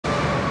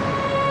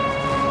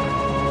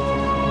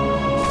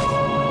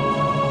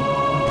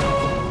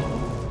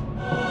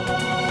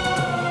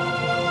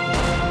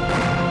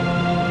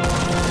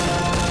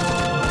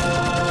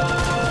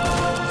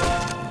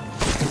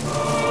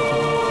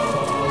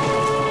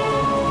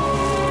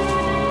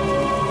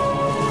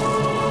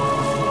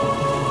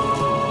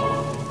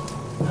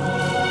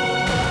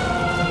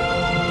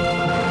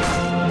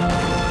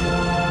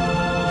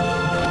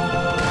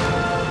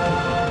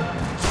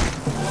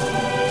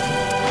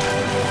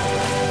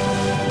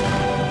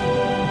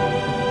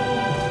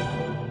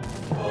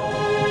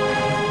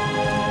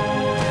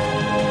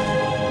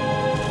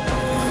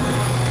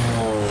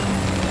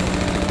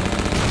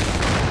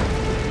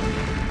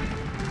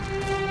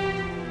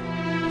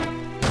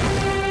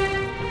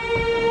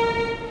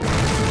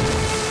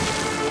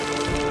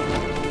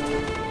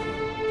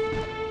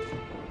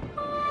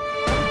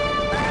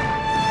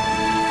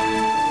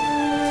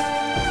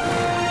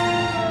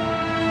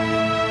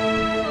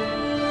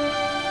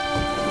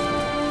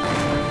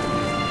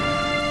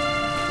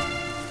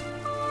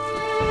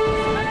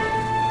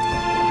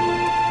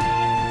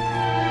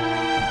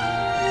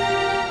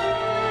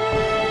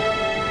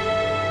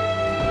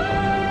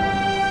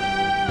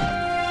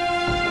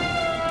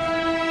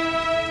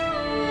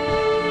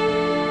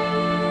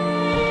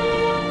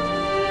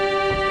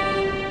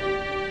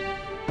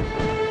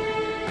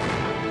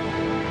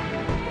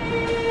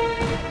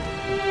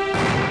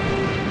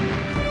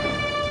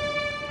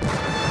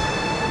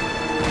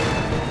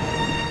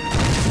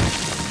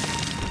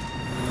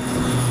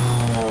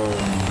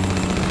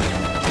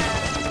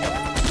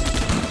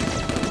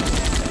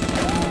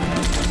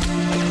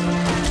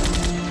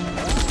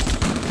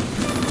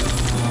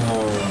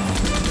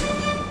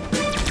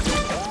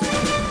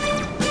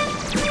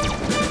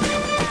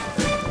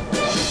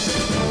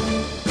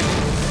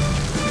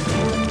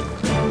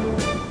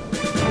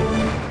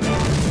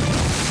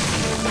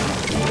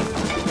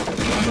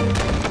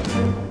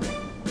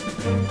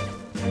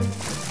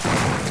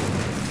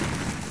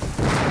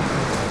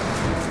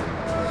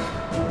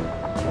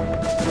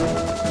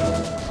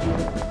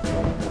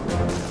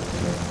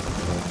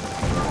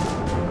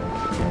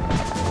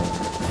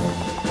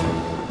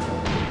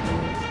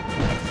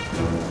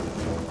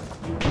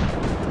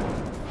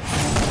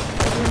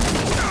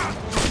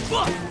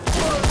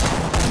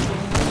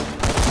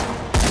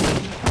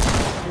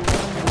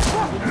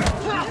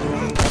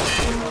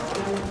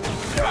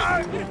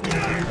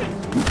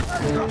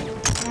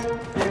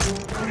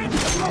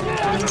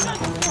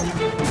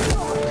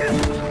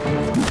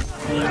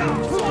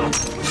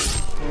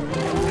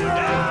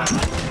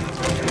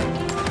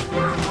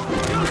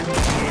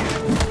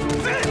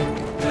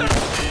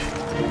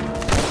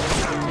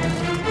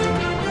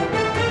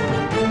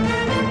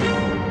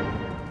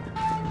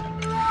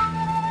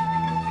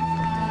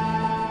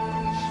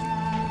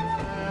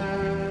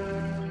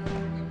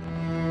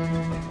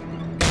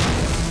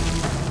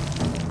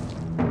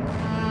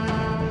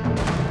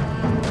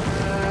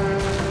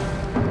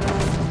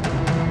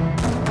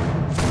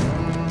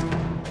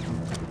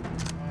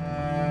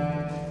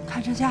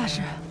大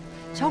师，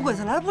小鬼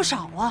子来了不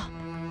少啊！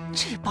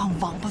这帮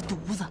王八犊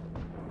子！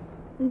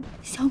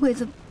小鬼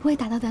子不会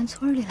打到咱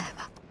村里来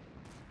吧？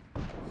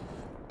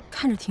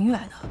看着挺远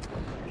的，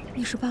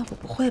一时半会儿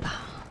不会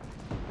吧？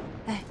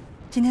哎，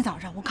今天早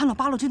上我看到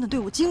八路军的队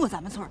伍经过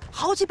咱们村，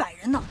好几百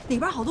人呢，里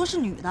边好多是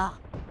女的。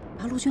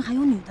八路军还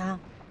有女的？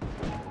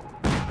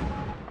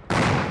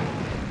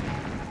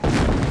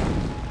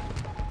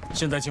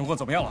现在情况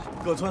怎么样了？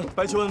各村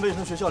白求恩卫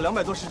生学校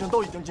200多师生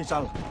都已经进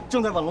山了，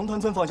正在往龙潭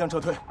村方向撤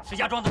退。石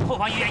家庄的破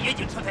防医院也已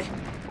经撤退。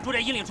住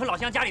在英岭村老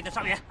乡家里的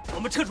伤员，我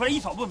们撤出来一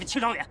小部分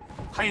轻伤员，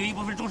还有一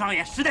部分重伤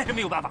员，实在是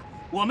没有办法。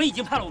我们已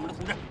经派了我们的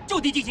同志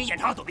就地进行掩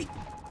藏躲避。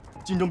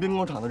金城兵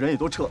工厂的人也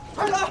都撤了。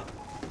团长，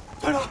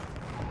团长，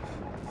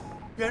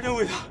袁政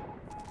委他，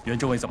袁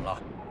政委怎么了？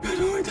袁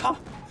政委他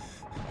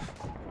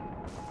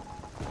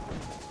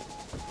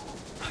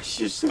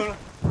牺牲了。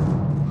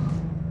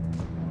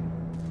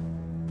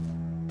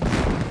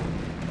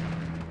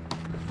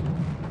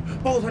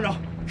 报告团长，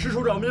师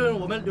首长命令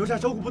我们留下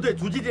守虎部队，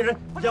阻击敌人，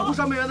掩护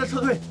伤病员的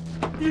撤退。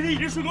敌人已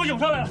经顺沟涌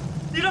上来了，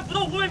离这不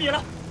到500米了。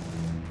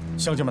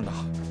乡亲们呢？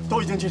都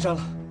已经进山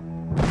了，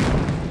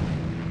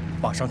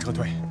马上撤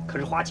退。可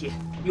是华旗、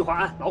玉华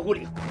庵、老虎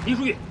岭、梨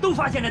树峪都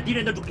发现了敌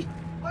人的主力，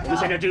我们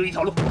现在只有一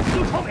条路，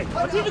就朝北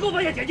往金子沟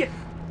方向前进。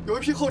有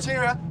一批后勤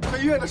人员和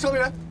医院的伤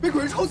员被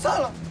鬼子冲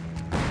散了。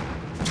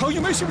常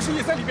玉梅是不是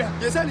也在里面？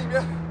也在里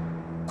面。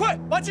快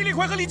把金立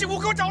奎和李金武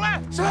给我找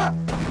来！是。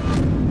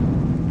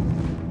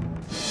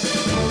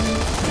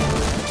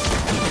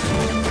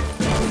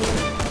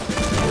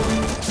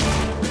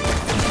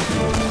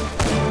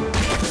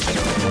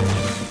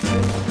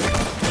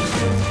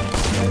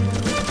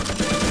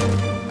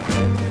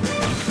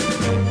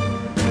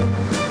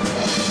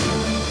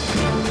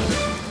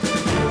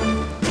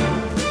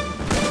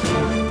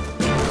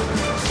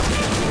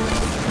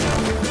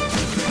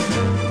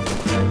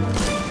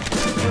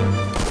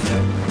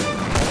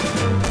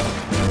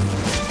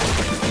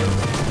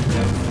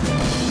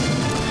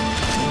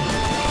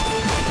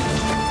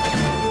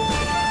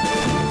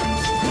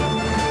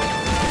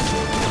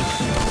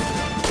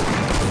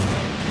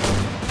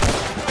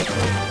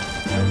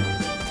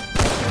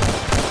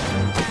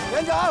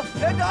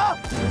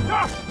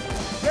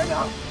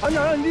 团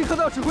长让你立刻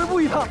到指挥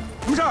部一趟。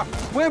什么事儿？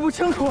我也不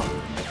清楚。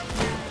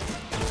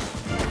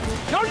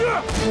杨志，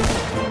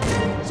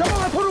想办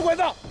法拖住鬼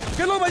子，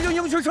给老百姓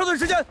赢取撤退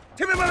时间，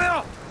听明白没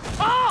有？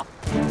好。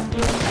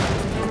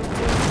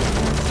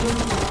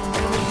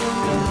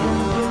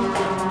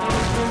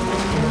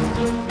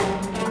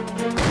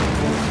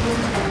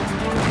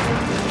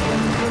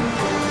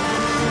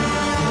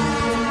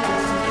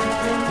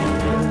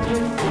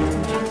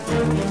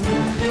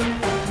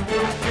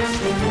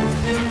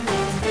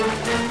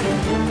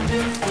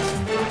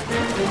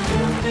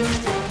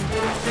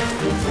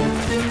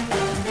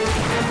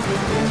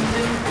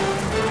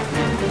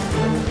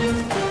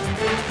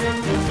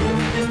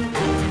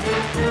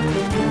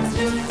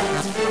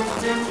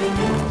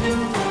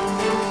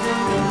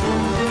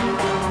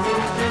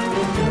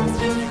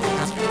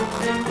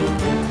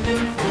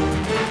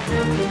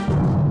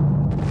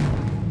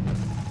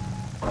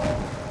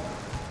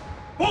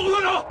报告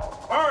团长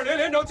，2连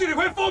连长季立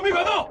奎奉命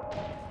赶到。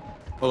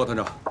报告团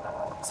长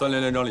，3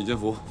连连长李金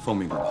福奉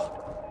命赶到。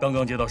刚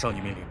刚接到上级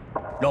命令，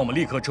让我们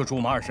立刻撤出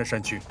马尔山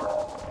山区。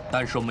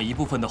但是我们一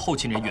部分的后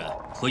勤人员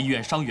和医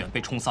院伤员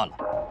被冲散了，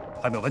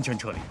还没有完全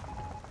撤离。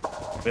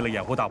为了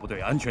掩护大部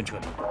队安全撤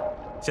离，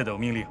现在有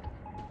命令，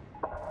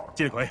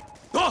季立奎，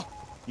到，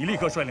你立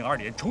刻率领2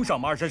连冲上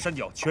马尔山山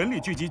脚，全力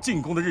狙击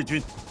进攻的日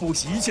军，不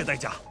惜一切代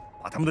价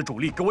把他们的主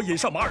力给我引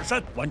上马尔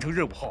山，完成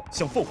任务后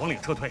向凤凰岭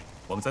撤退。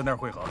我们在那儿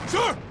会合。是，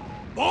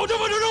保证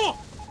完成任务。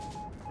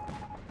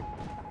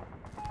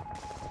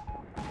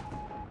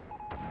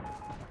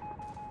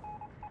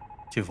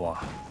金福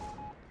啊，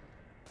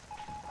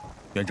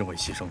袁政委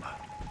牺牲了，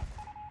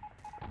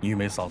你玉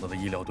梅嫂子的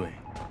医疗队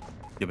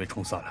也被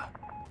冲散了。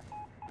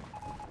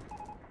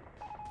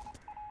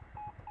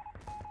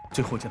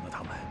最后见到他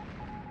们，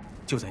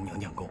就在娘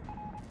娘沟。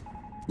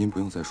您不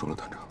用再说了，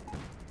团长。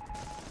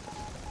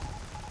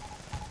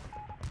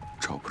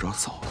找不着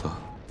嫂子，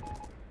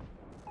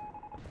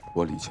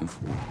我李金福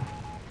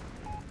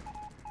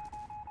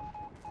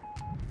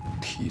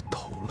剃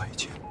头来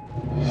见。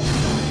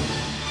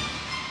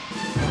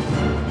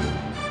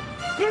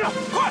跟上，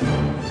快！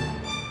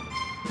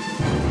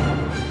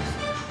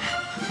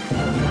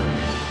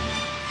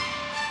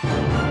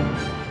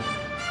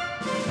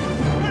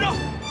跟上！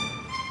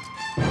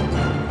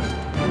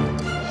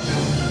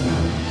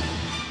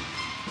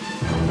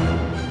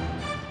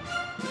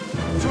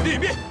兄弟隐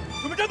蔽，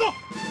准备战斗！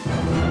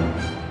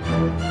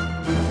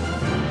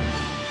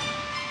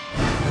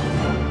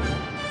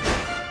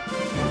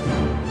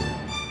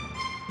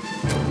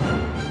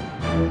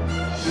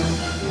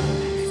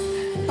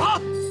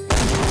 打！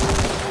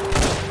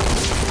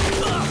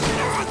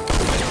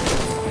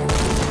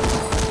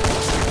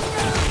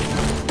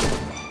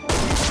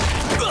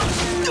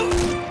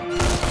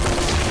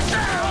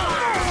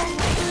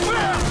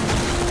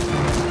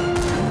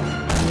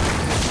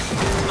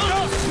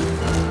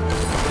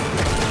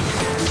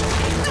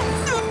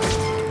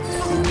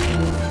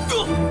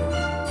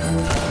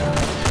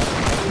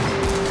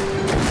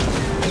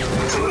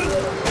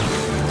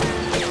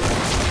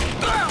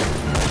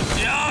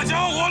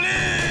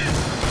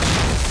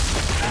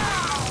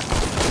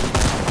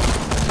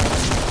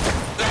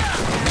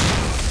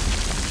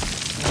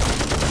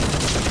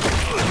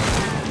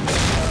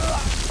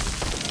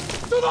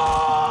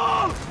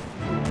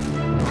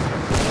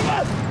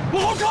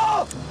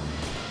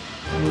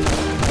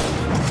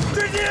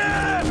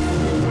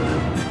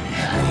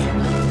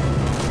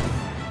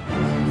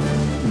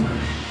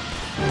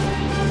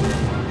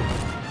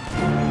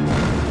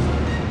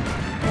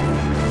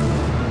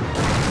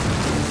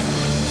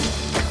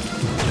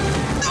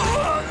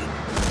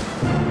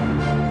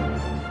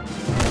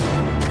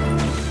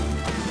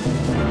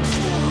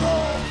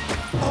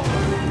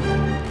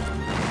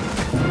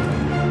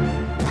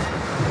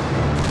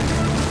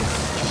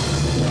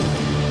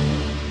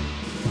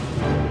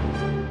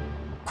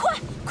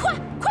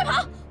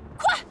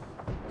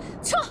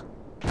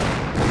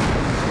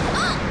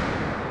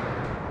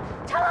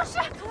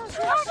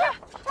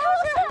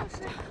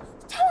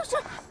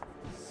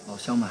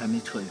枪们还没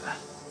撤远，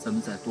咱们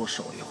再多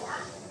守一会儿。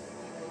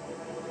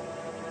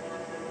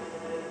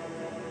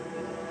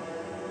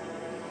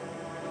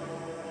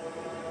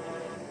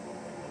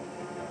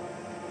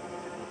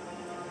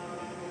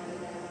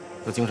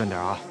都精神点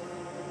啊！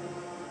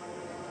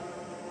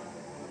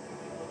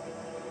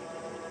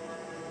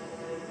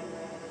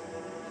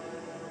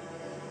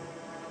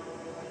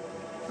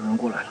有人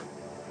过来了，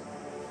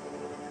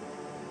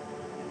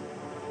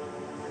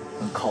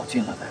等靠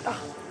近了再打。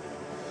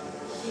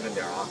精神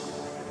点啊！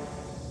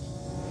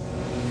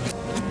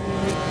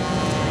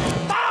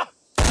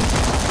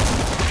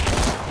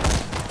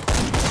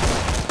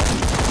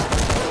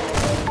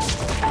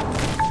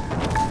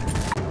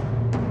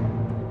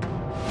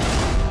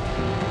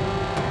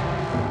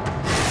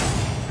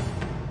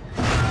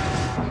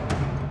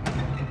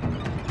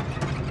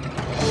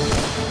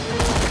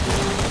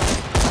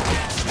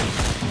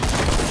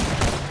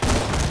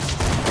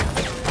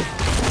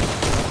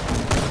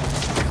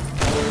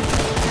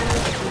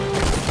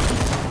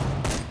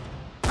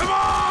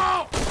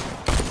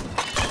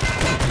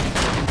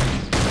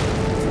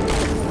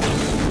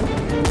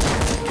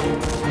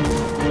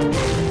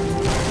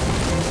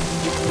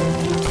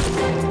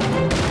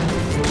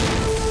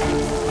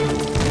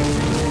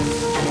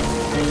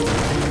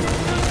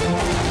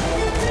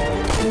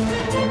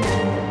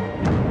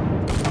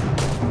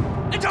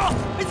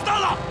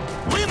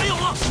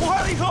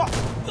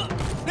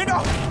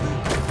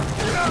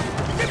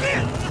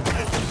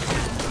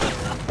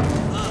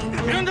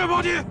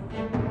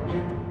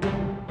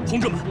 同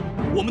志们，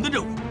我们的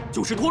任务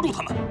就是拖住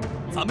他们，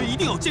咱们一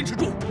定要坚持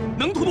住，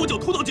能拖多久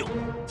拖多久。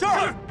是。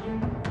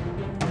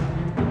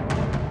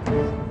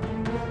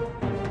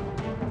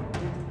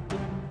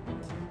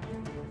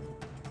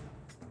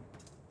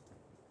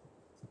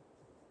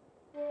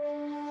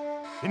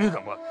听听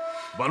长官，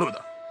半路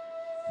的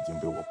已经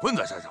被我困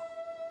在山上了，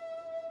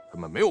他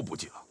们没有补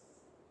给了，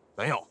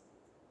弹药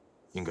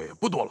应该也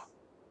不多了。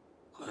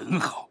很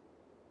好，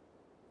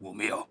我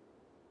们要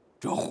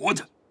抓活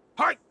的。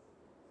嗨，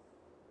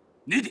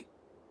你的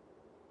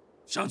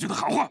上去的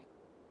喊话，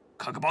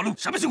看看八路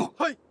什么情况。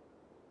嘿，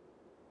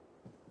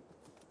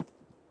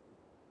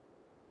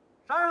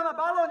山上的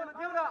八路，你们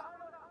听着，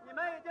你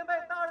们已经被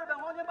大日本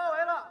皇军包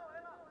围了，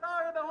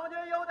大日本皇军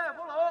犹在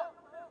俘虏，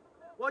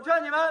我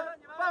劝你们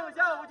放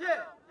下武器，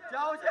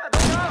缴械投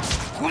降。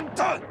混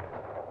蛋，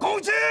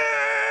攻击！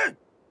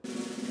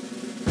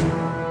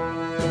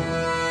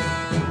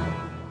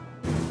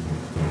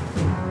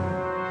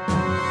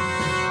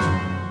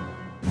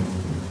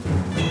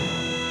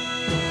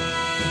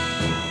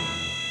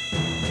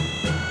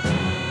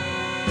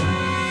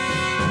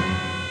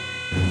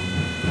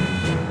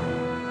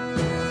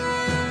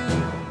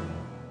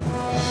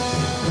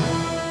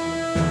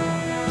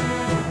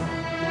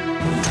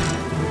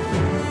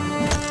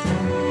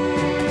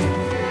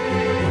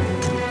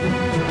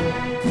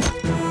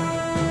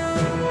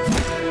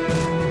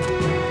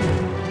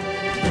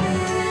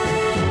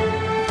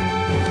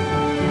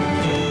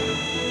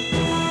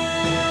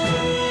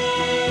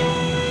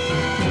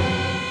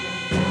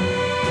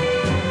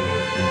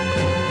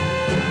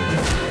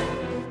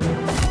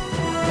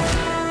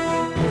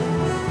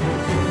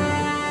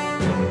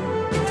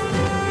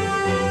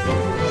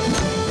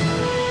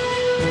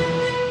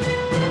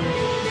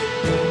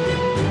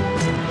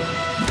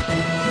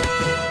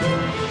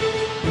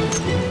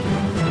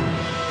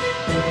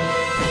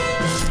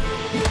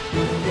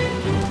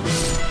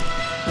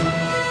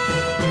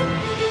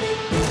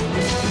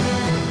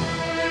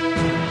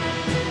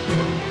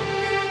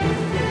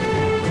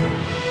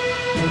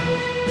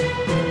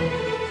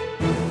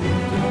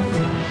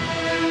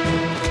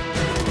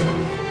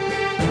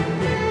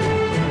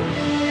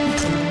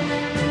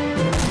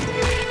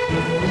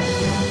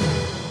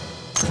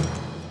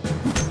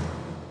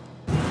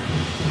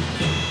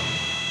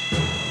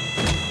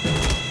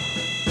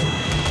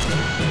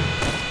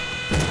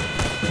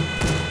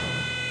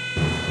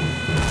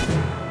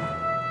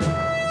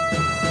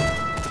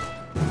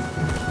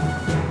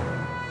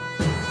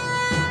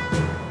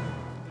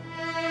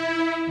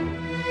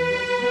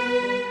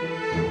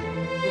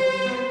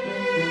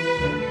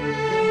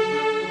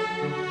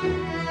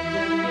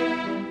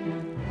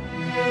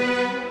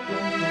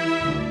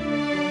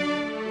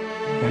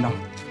 连长，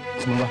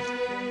怎么办？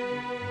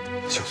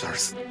就算是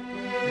死，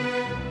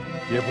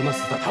也不能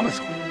死在他们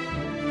手里。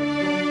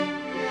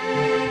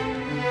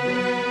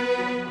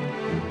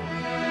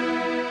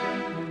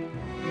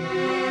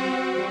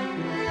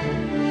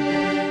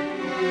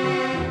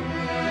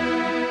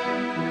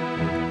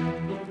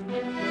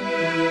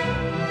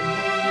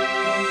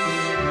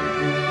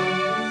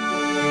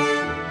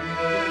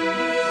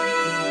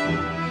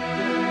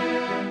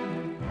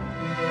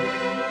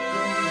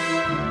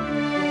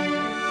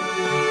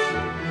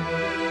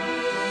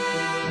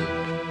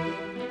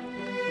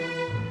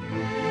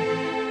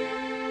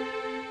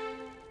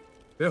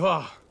别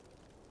怕，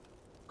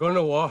跟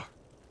着我，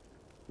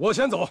我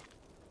先走。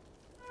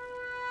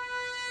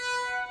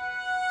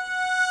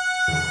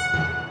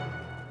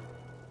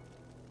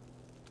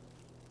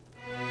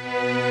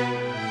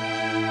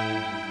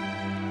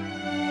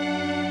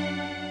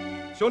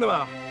兄弟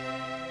们，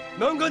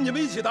能跟你们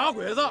一起打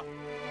鬼子，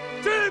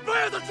这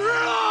辈子值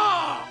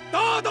了！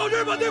打倒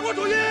日本帝国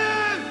主义，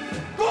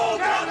共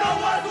产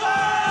党万岁！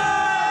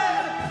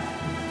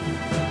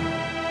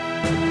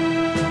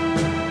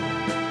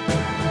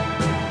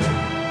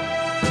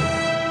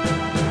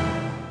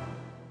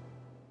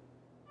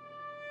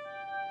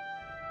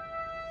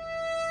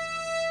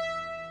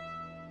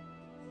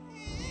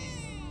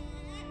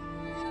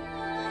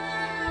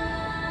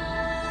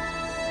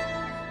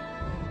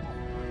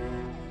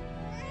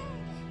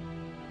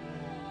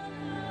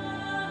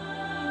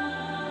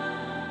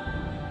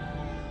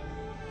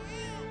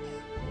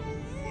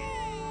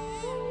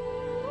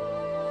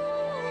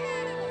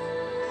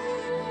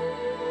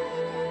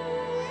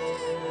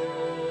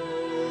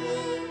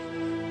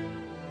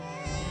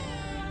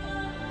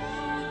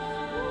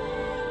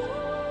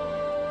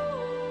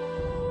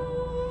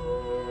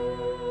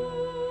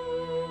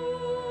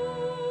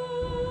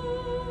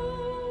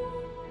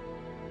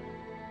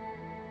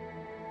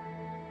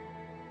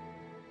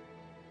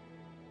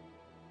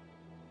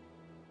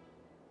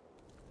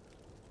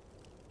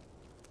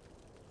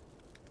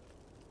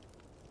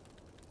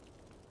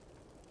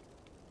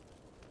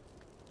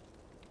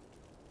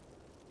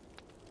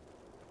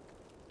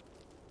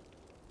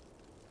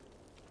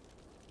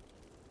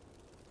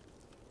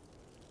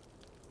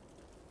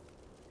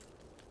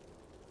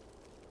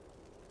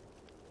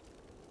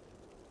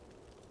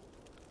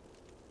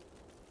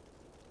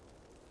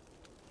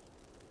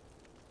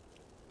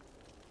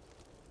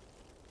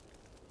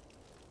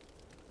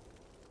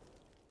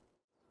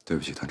对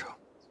不起，团长，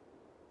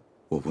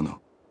我不能。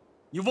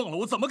你忘了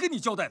我怎么跟你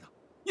交代的？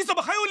你怎么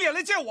还有脸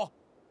来见我？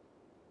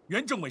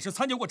袁政委是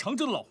参加过长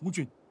征的老红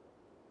军，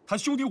他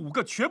兄弟5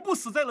个全部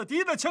死在了敌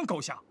人的枪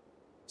口下。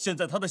现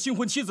在他的新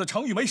婚妻子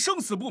常玉梅生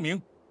死不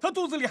明，他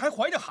肚子里还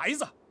怀着孩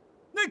子，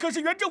那可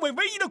是袁政委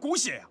唯一的骨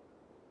血呀！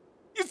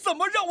你怎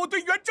么让我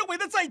对袁政委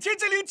的在天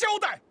之灵交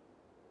代？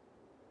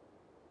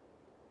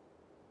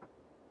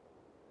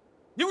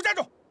你给我站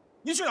住！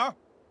你去哪儿？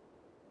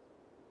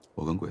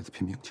我跟鬼子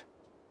拼命去。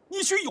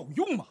你去有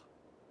用吗？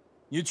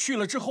你去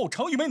了之后，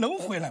常玉梅能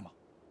回来吗？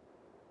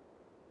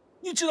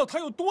你知道他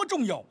有多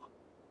重要吗？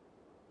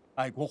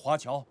爱国华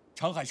侨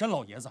常海山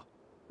老爷子，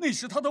那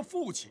是他的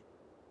父亲。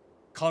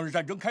抗日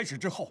战争开始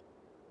之后，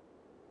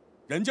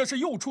人家是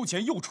又出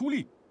钱又出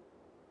力，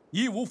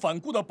义无反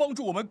顾地帮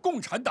助我们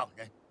共产党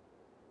人，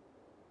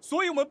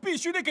所以我们必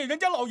须得给人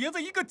家老爷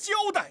子一个交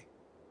代。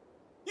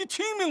你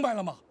听明白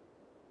了吗？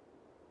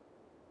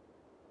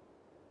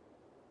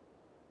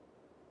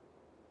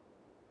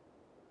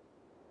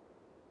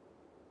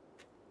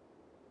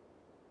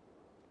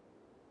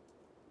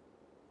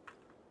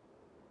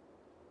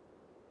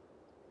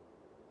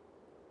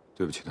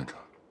对不起，团长，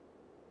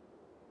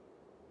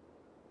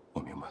我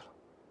明白了。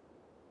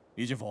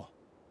李金福，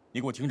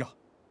你给我听着，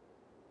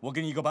我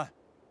给你一个班，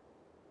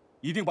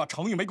一定把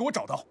常玉梅给我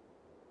找到，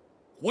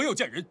活要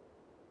见人，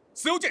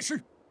死要见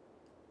尸，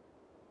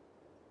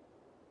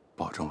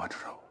保证完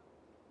成任务。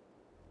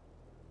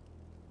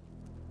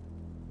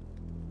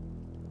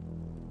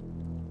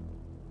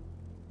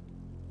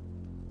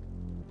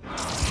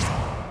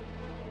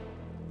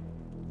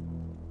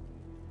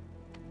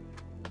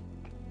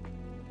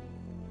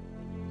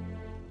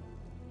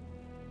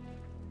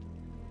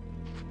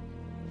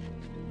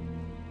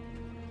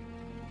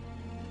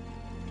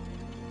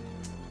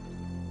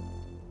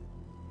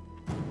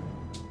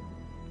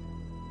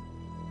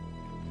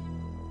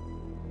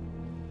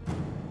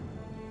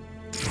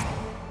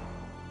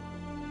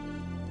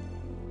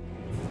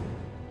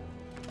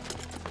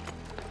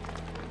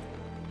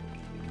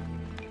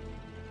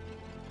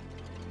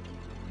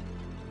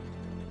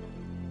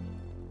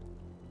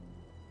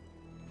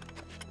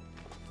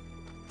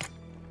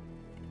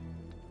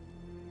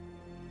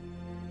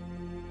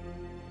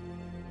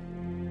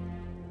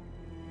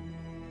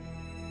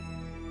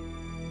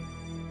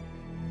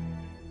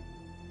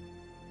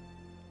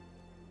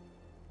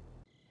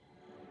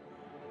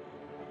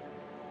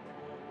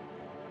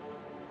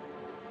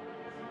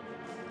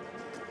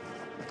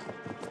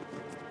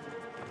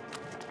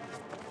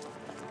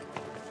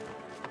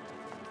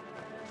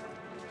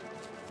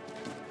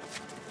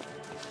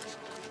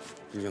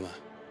弟兄们，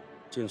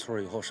进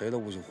村以后谁都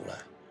不许胡来，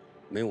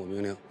没我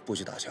命令不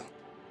许打枪，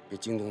别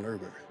惊动了日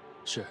本人。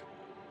是，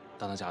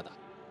大当家的，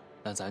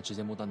那咱直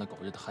接摸到那狗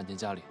日的汉奸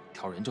家里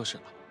挑人就是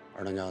了。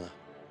二当家的，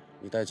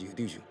你带几个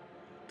弟兄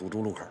堵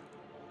住路口，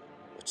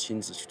我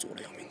亲自去捉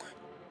了杨明奎。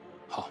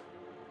好，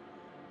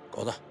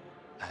狗子，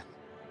哎，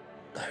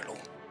带路。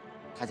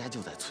他家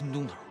就在村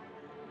东头，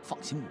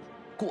放心吧，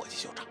过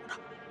去就找着。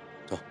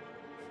走。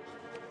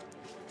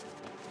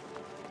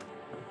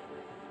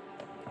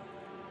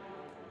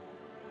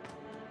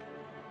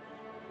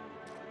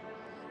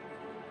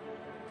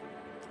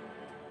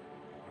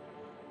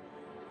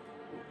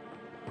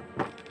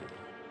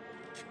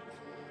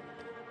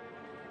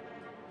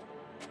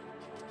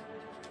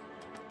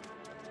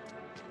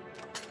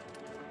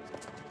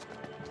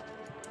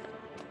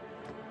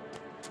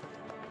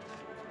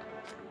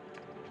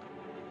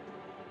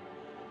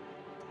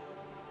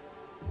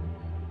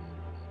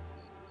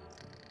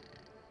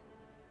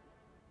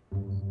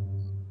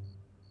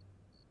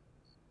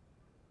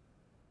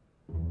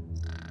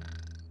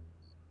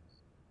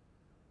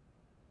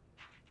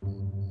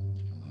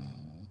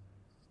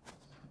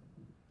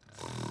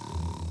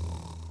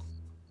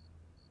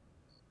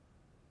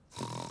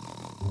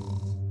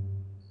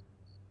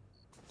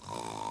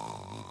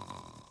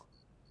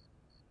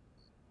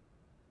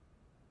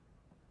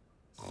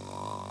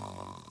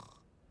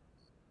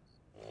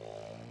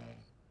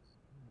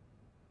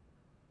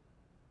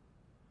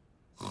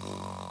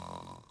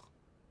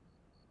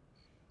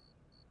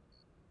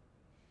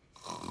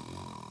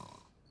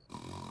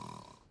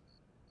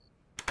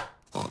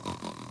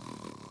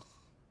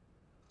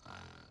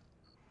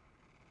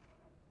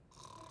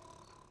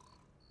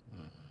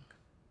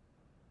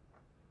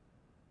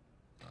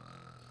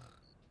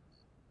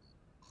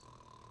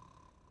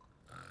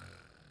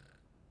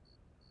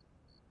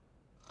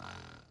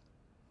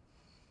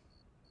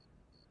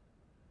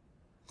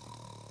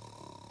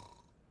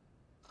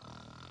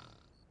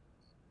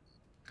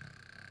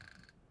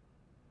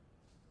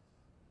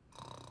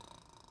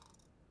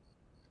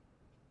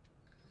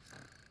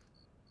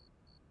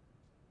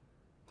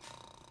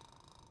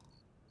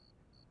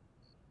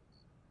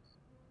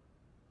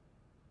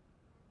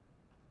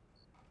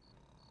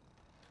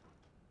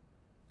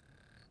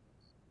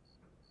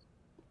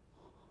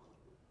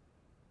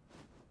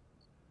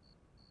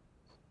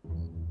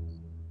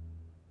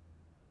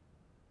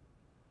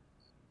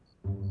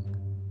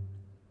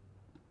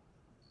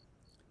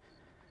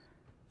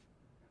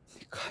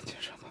看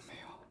见什么没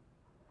有？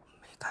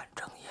没看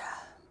正眼。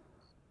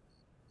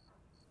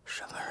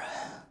什么人？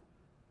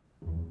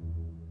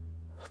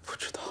不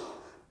知道。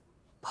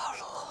八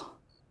路。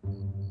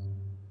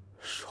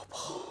说不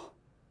好。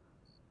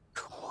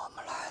冲我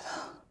们来的。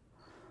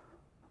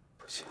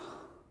不行，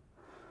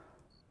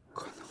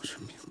可能是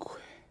明奎。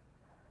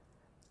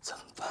怎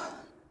么办？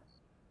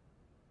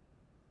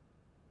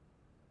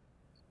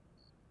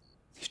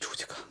你出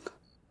去看看。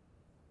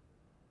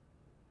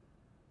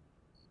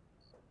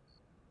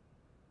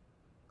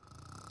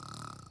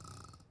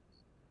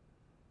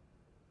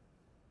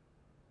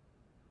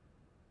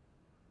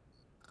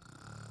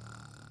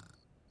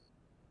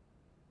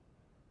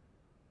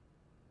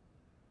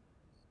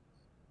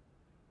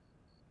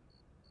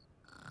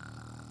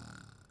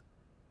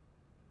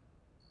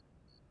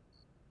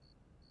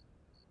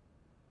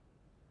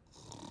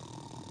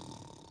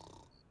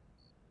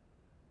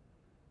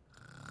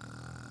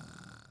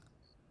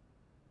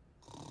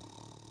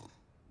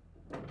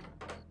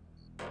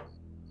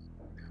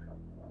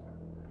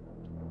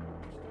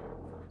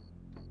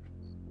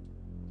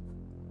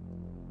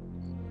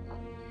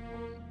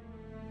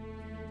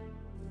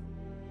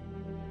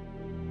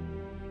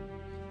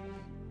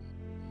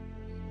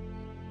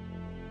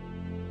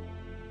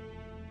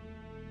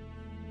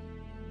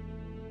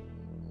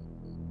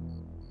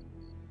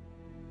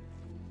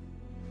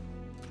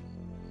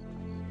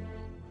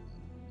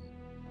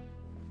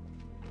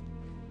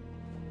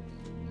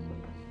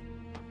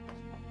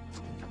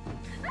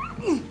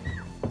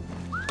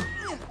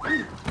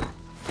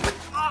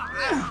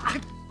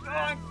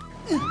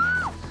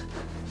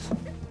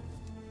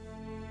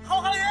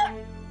好汉爷，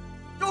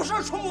有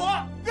事冲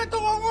我，别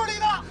动我屋里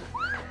的。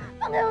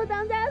放开我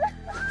当家的！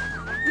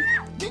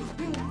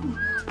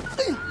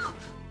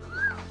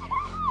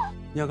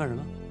你要干什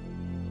么？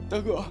大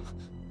哥，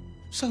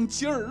上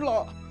劲儿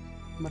了。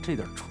他妈这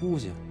点出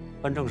息，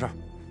办正事儿。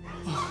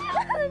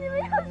你们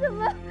要什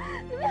么？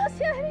你们要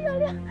钱还是要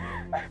粮？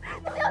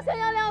你们要钱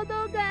要粮我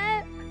都给。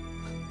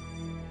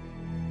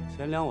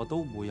钱粮我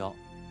都不要，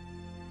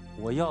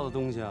我要的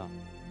东西啊，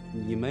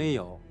你没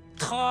有，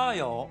他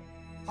有。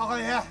好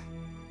汉爷，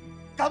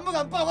敢不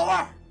敢报个腕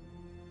儿，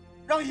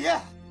让爷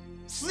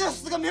死也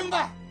死个明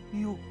白？哎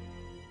呦，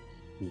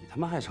你他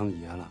妈还成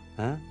爷了？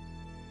嗯，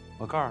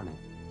我告诉你，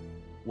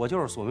我就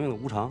是索命的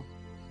无常。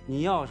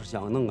你要是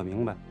想弄个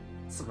明白，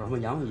自个儿他妈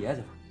养养爷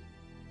去吧。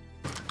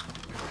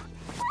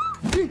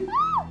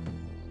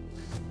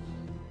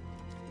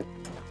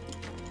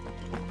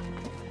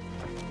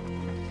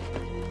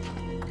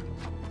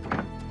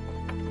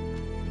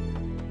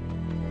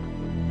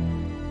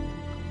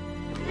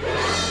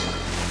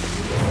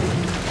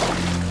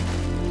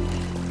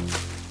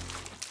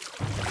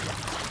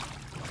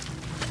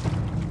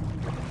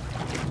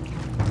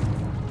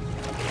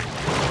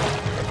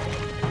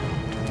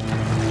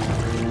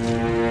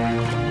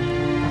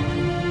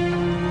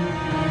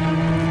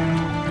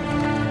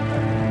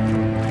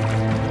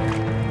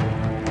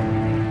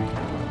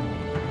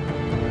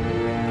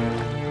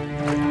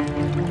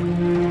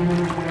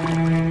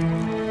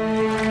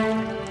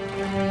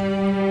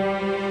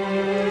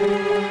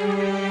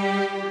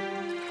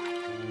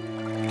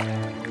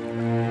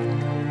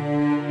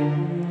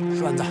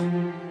栓子，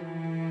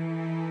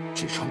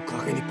这仇哥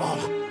给你报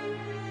了。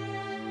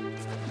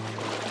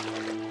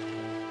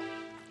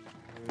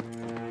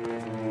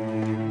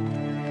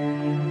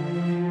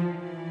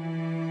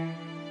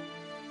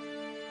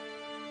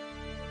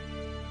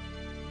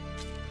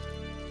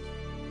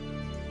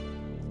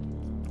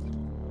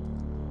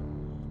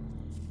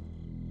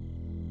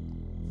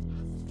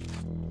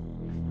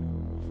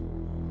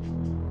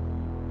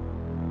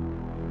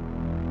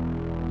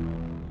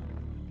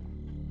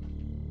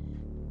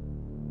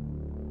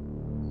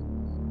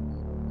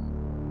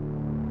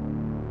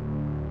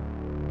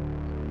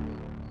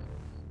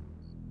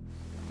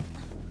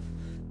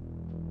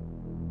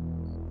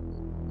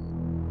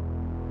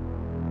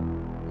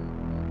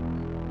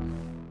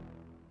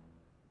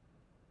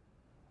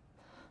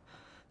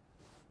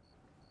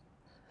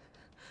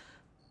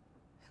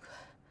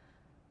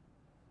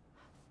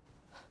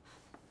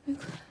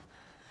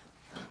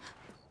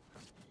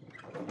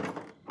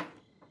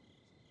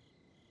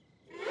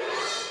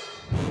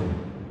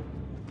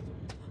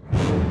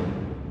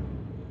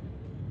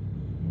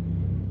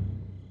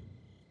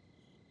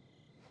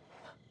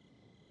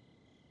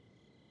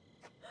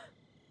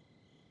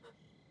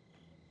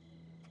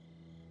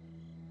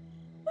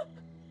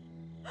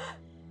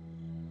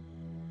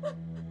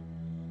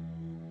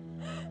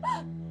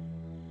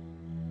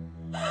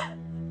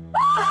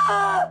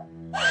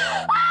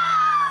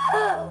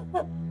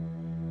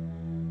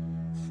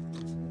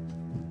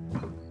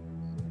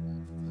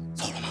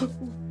走了吗？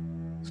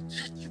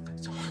这你别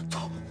走，走。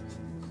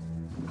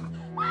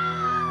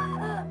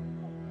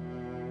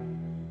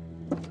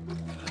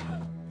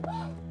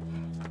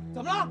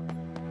怎么了？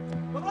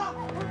怎么了？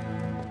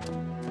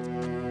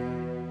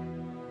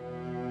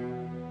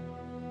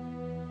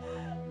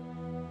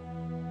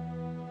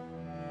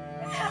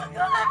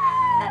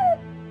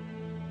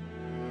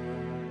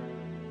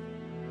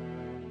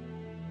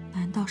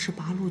难道是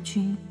八路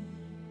军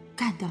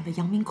干掉了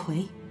杨明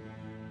奎？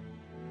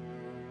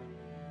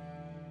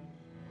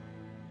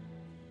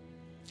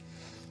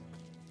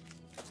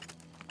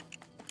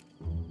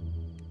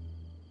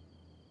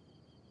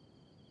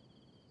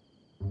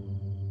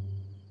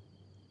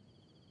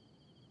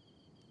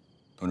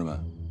同志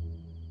们，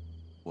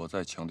我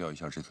再强调一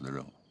下这次的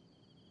任务：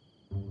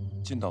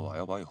进到瓦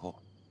窑堡以后，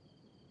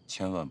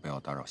千万不要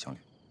打扰乡里，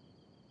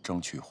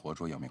争取活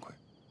捉杨明奎，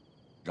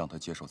让他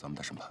接受咱们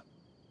的审判。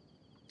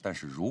但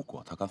是如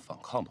果他敢反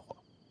抗的话，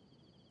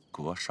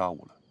格杀勿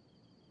论。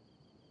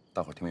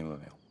大伙儿听明白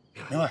没有？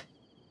明白。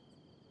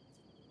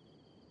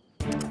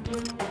主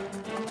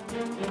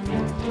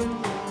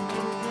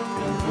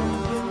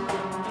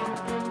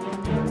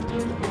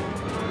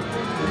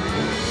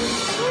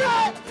任，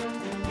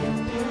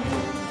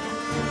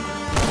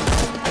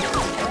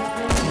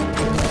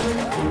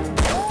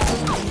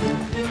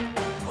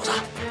狗子，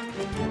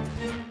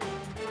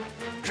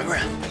什么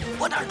人？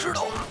我哪知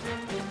道啊？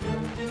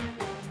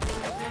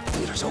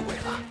你这小鬼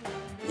子，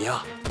你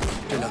呀，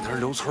这两天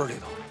留村里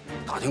头，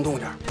打听动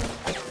静，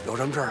有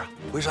什么事儿啊，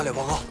回山里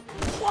报告。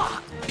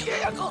哇，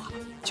别呀哥，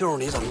就是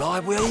你怎么着还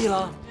不愿意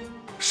了？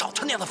少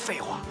他娘的废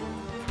话！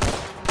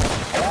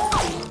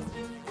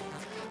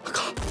我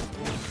靠，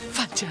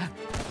范监，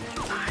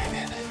奶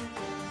奶的！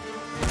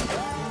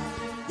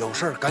有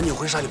事赶紧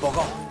回山里报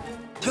告，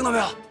听到没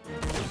有？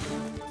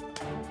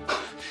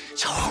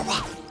小好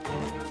吧。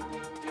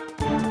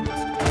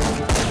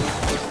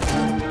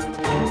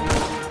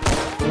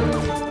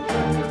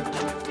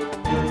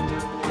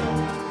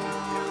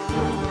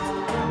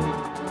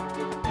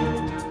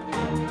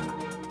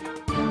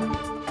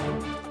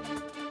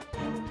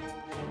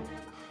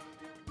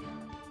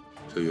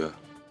小雨，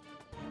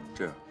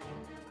这样，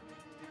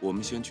我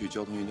们先去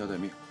交通冤家待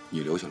命，你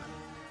留下来。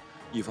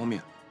一方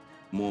面，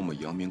摸摸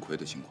杨明奎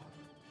的情况；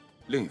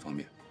另一方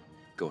面，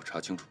给我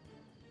查清楚，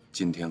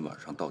今天晚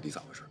上到底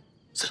咋回事。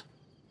是。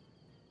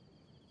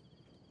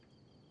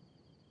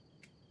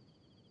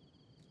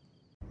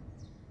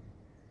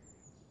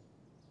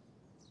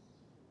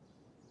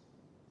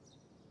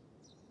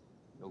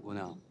刘姑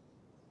娘，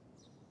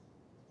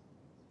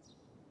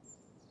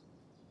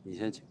你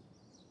先请。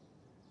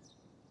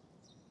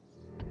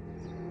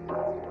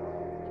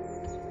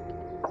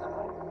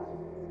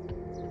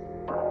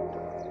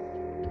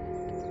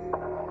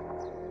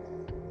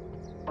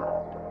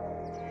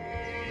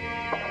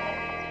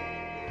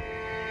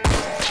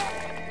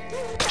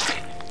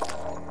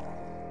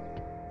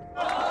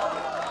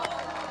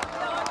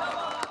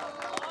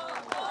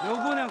刘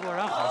姑娘果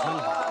然好枪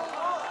法。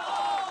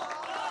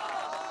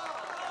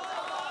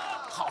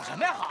好什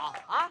么呀好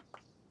啊？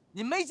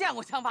你没见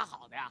过枪法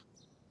好的呀？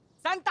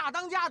咱大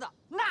当家的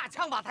那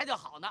枪法才叫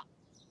好呢。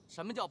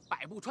什么叫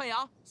百步穿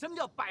杨？什么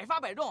叫百发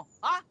百中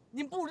啊？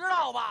你们不知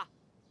道吧？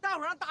待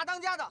会儿让大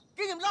当家的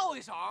给你们露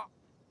一手。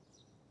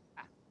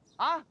哎，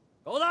啊，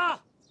狗子，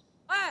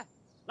哎，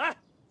来，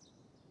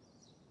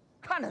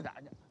看着点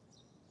去。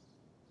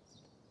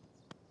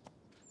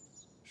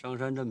上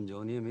山这么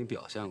久，你也没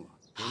表现过，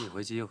给你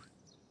回机会。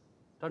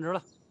站直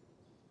了。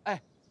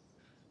哎，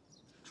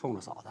冲着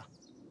嫂子。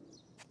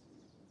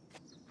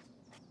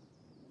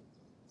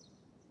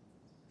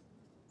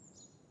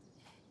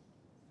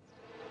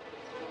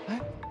哎，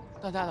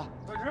当家的，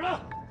站直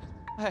了。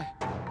哎，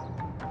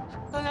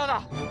当家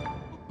的，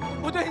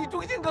我对你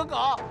忠心耿耿，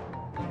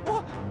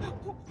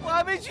我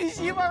还没娶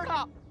媳妇儿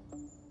呢，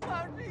我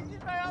要是娶媳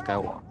妇儿，该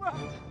我。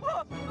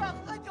我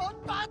喝酒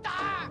短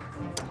打。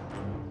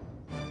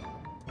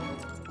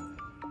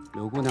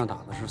柳姑娘打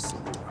的是死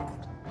目标，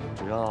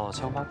只要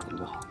枪法准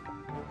就好。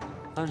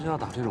但是要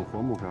打这种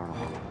活目标的话，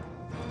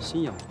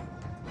心要狠，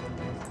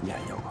眼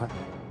要快，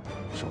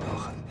手要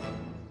狠。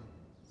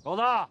狗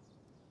子，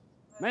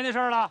没你事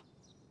了。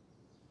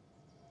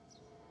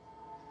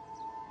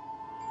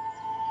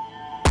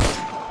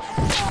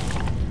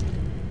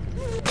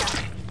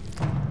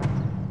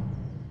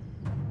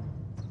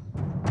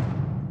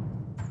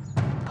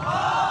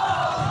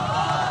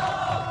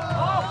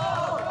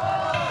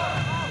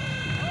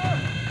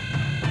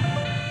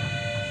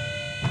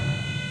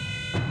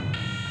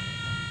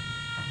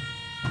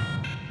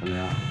怎么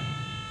样？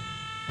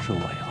是我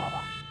赢了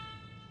吧？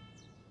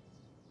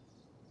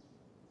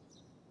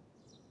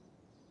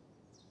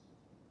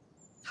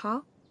好，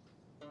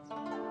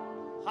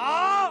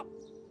好，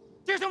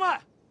弟兄们，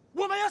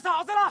我们有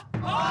嫂子了。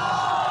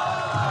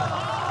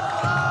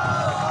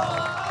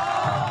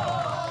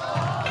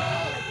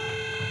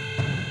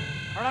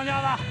二当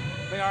家的，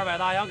备200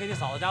大洋给你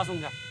嫂子家送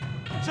去。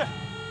是，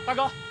大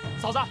哥，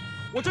嫂子，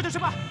我这就去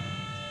办。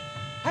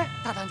哎，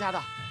大当家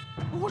的，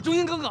我忠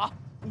心耿耿，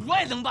我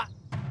也能办。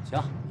行，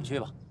你去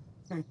吧。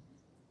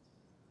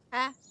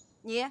哎，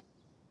你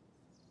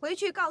回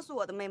去告诉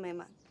我的妹妹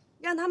们，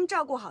让她们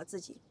照顾好自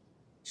己。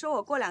说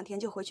我过2天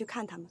就回去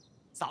看她们。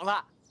嫂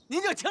子，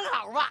您就请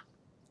好吧。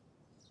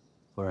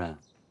夫人，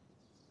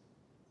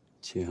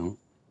请。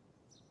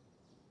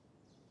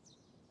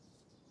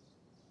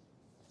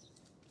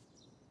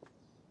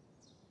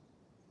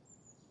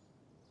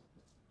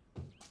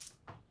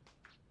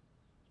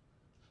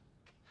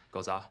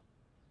狗子，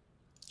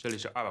这里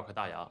是200块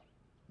大洋，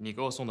你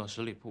给我送到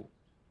十里铺，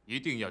一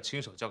定要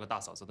亲手交给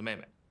大嫂子的妹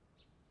妹。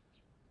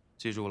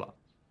记住了，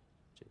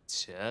这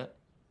钱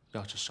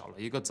要是少了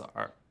一个子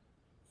儿，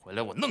回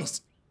来我弄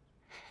死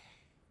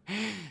你。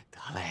得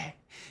嘞，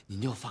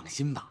您就放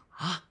心吧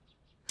啊！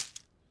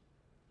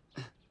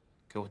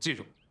给我记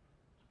住，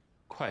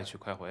快去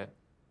快回，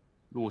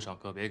路上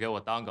可别给我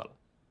耽搁了，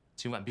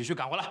今晚必须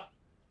赶回来。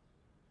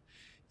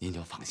您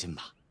就放心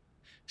吧。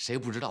 谁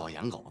不知道我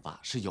杨狗子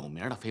是有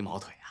名的飞毛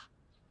腿啊？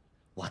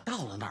我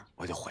到了那儿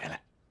我就回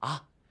来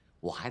啊！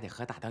我还得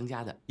喝大当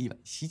家的一碗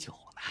喜酒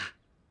呢。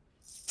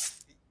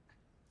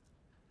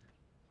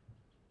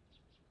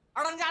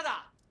二当家的，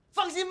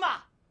放心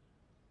吧。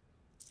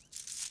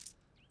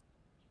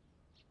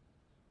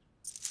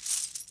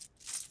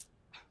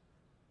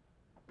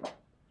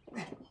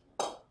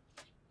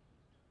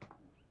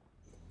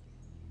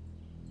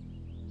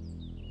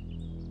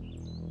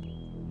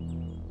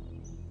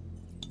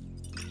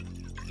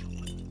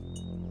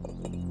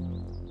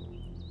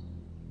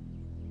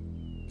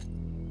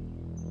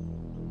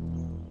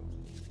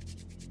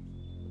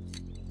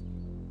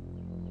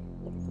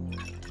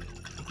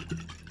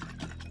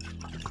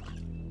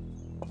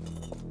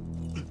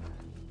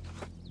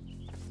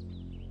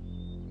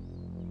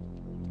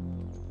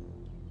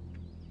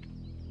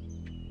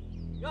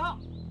哟，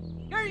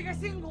哥儿几个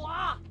辛苦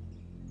啊！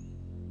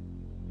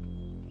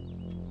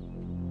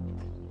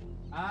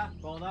哎，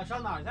狗子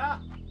上哪儿去？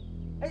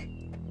哎，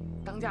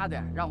当家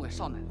的让我给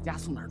少奶奶家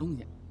送点东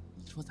西，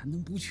你说咱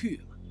能不去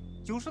吗？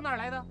酒是哪儿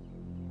来的？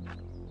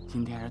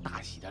今天是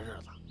大喜的日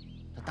子，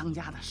这当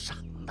家的赏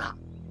的，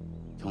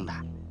兄弟，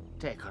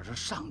这可是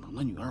上等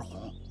的女儿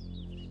红。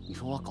你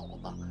说我狗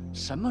子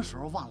什么时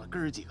候忘了哥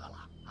儿几个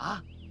了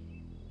啊？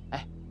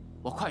哎，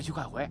我快去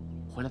快回，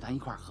回来咱一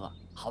块儿喝，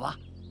好吧？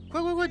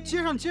 快，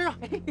接上！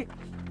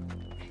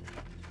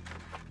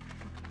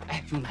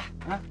哎，兄弟，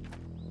啊，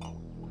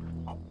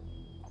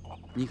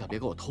你可别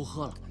给我偷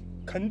喝了。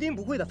肯定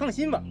不会的，放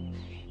心吧。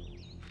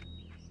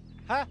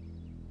哎，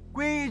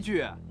规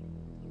矩。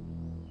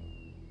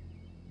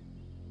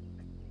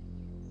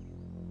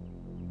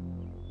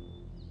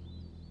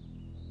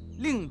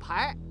令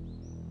牌，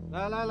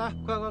来，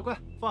快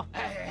放！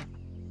哎，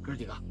哥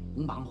几个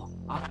甭忙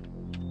活啊，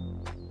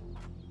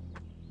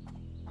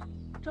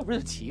这不就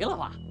齐了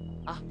吗？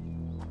 啊，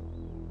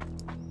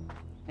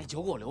那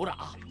酒给我留着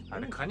啊！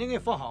那肯定给你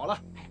放好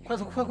了。快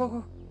走，快！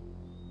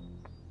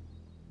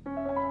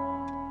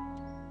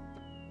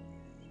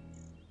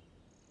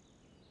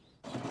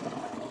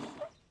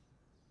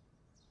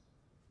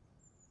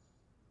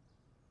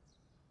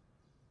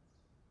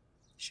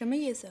什么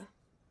意思？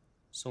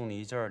送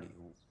你一件礼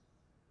物，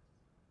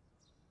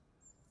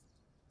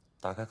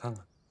打开看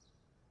看。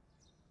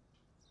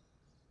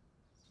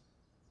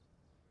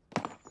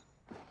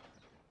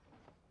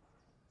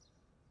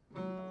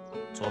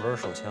 左轮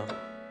手枪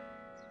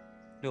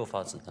，6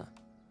发子弹，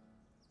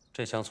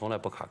这枪从来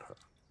不卡壳。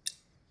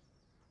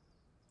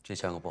这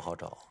枪可不好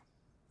找，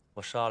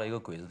我杀了一个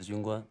鬼子的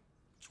军官，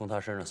从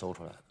他身上搜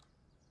出来的。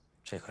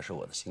这可是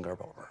我的心肝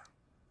宝贝儿，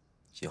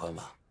喜欢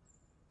吧？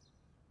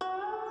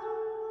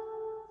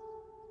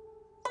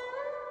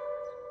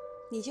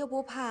你就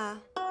不怕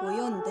我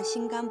用你的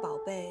心肝宝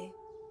贝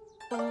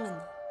崩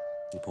了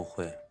你？你不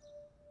会。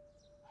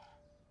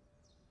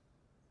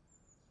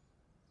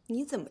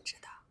你怎么知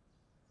道？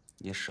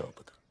 你舍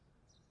不得。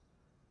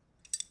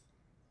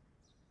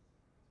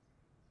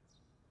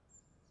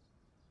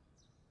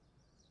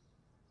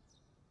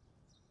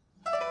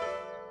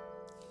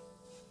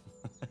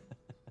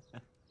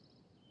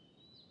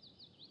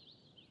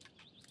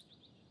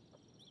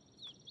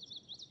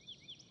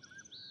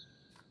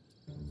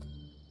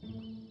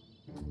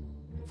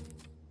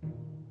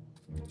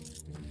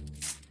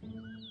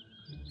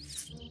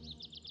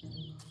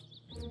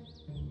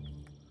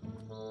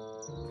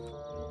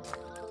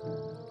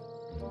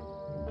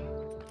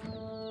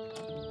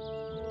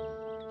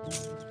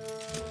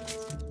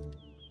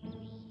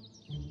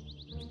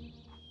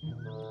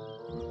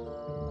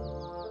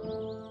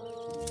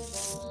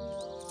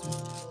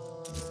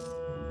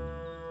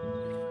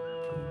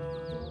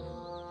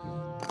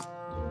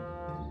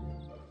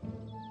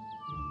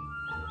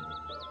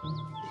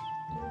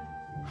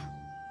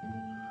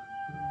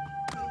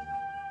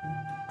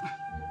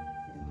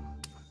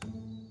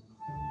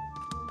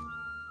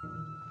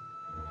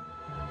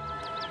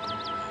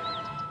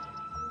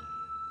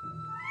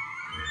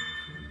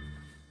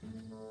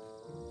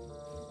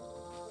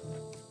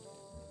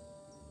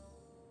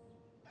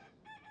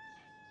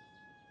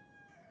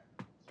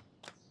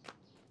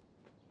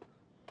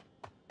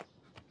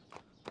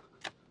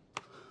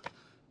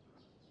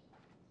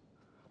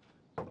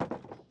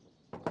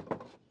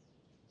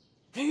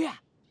月月，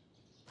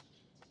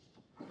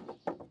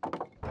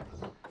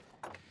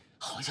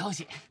好消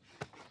息！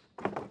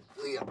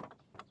哎呀，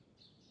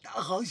大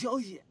好消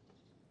息！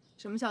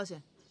什么消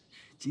息？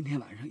今天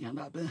晚上杨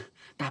大奔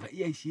大摆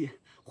宴席，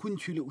婚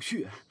娶柳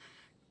絮，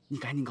你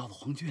赶紧告诉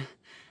皇军，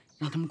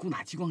让他们攻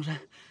打激光山，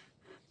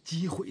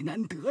机会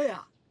难得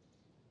呀！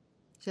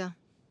行，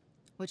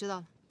我知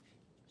道了。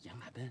杨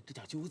大奔这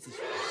叫咎由自取，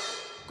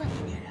怪不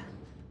得别人。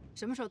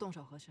什么时候动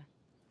手合适？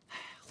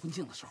婚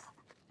庆的时候，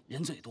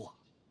人最多，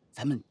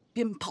咱们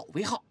鞭炮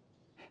为号。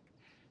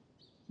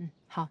嗯，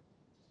好。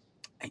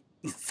哎，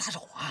你撒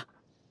手啊！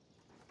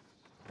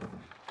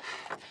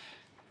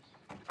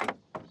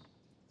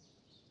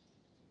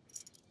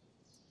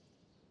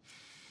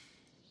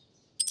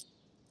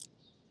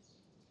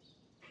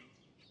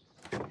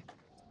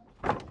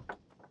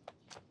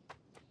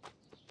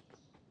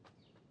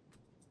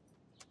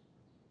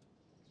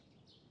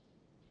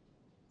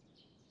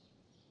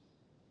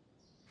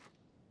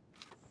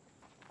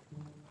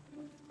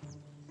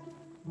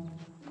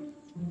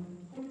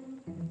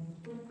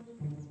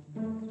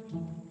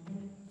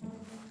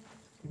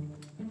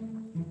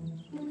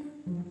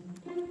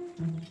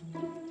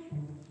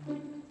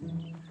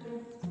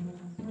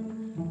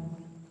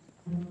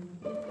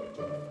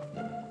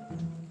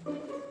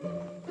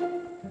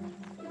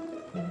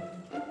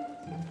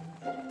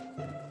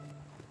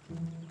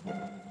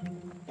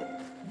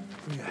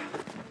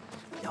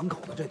两口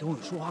子这东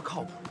西说话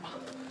靠谱吗？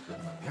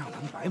别让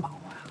他们白忙活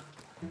呀。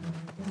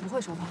他不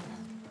会说谎的，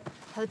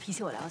他的脾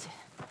气我了解。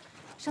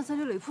上次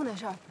吕铺那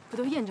事儿不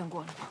都验证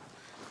过了吗？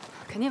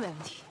肯定没问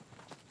题。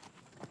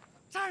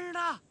杀人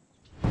的！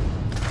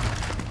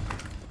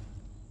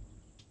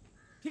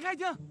别开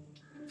枪！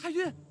太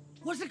君，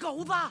我是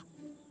狗子。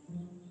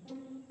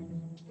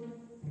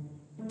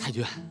太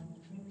君，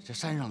这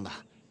山上的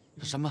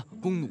什么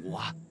弓弩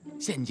啊、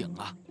陷阱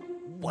啊，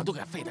我都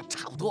给废的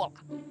差不多了。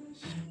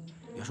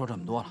别说这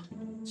么多了，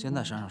现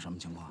在山上什么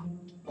情况？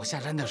我下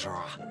山的时候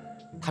啊，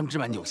他们置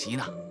办酒席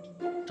呢，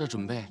这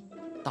准备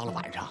到了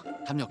晚上，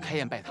他们要开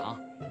宴拜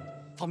堂，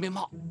放鞭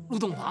炮、入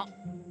洞房。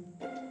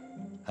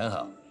很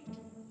好，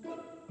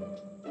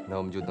那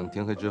我们就等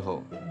天黑之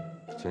后，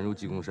潜入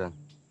济公山，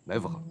埋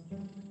伏好。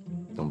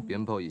等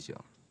鞭炮一响，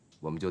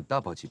我们就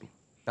大炮起兵，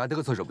打得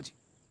个措手不及。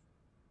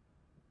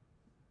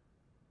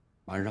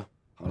晚上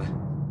好嘞。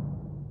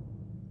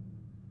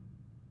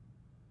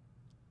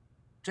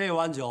这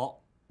碗酒，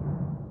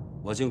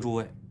我敬诸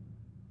位。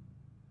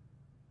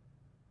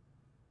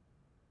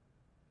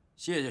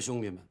谢谢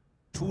兄弟们，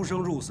出生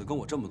入死跟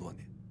我这么多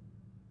年。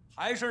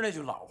还是那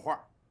句老话，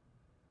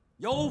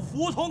有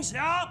福同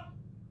享，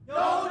有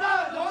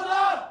难同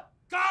当，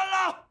干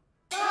了！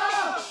干！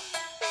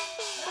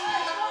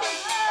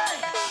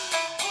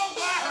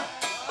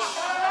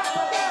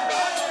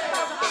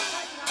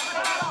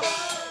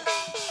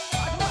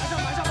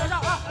马上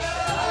啊！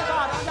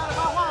大当家的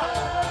发话，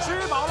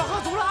吃饱了喝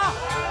足了啊！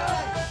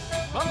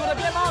门口的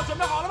鞭炮准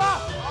备好了吗？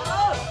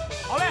好。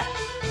好嘞，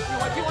一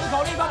会儿听我的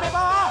口令放鞭炮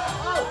啊！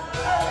好。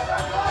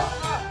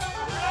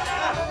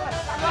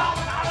大哥，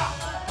拿着，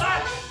来，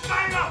干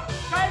上，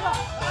干上！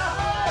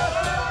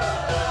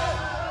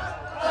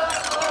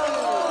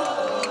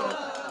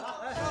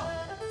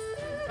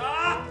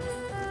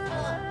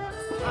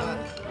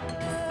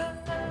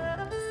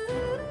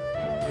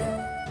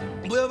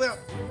不要不要，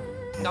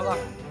大哥，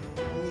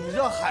你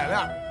这海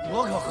量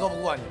我可喝不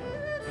过你。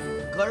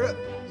可是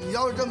你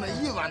要是这么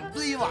一碗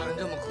对一碗的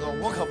这么喝，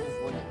我可不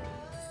服你。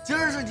今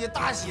儿是你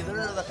大喜的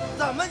日子，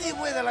怎么你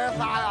不也得来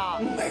仨呀？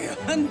没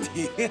问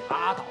题。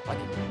拉倒吧你！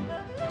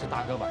这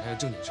大哥晚上有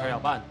正经事要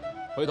办呢，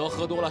回头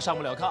喝多了上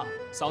不了炕，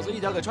嫂子一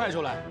脚给踹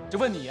出来，就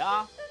问你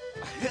啊？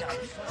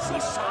说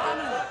啥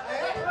呢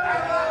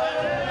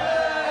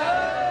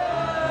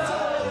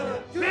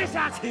你？别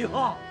瞎起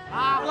哄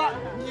啊！哥，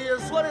你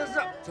说的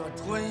是这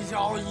春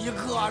宵一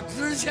刻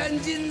值千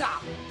金呐，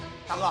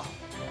大哥。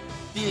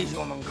弟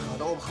兄们可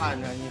都盼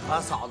着你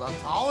和嫂子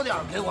早点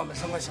给我们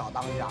生个小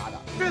当家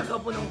的，这可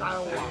不能耽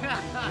误啊！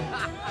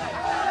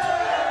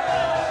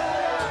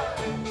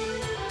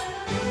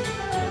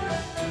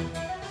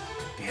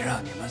别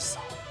让你们嫂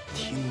子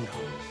听着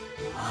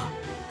啊！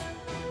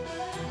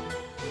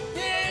弟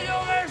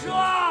兄们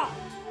说，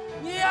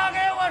你要给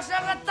我生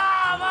个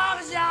大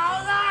王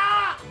小子！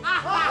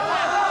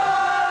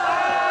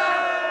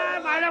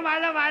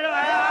买着！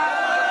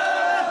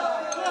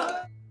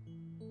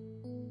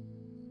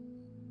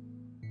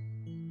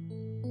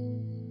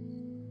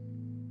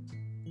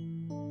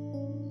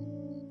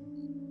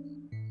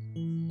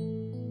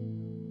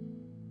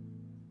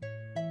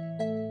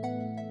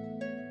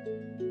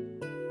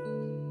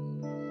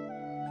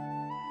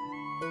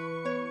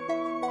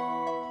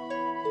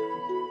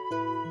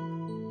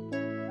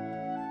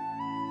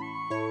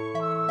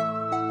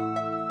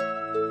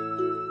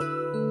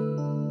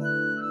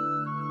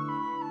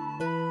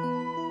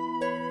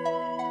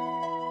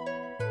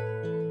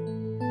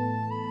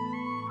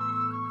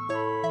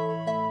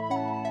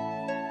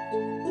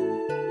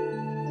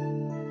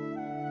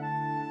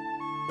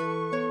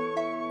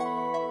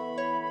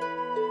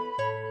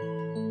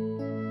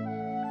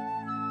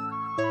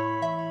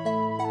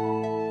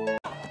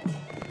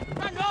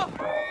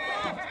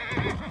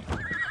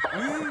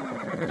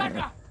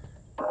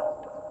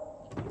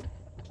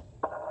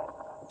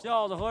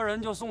轿子和人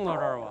就送到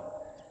这儿吧。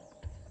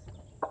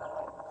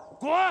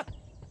滚！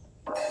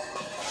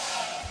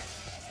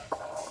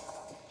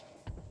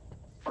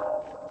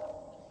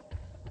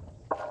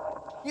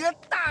你个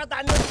大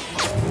胆的！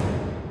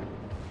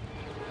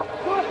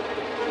滚！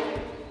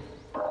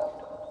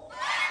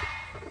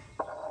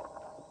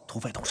土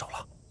匪动手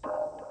了，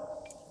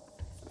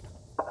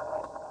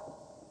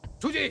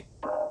出去！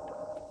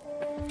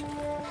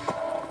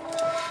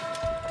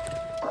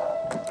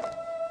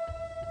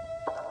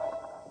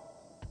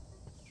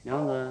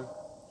娘子，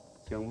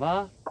请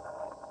吧。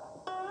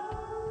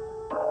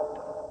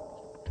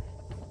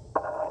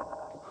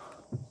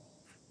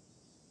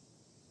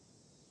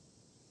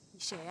你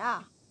谁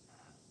呀？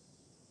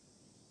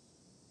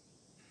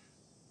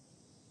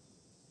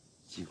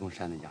鸡公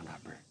山的杨大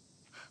辈儿。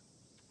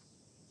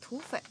土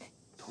匪。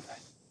土匪。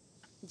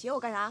你接我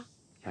干啥？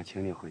想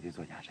请你回去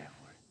做压寨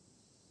夫人。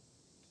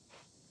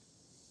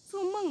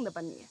做梦的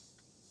吧你！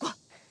滚！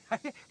哎，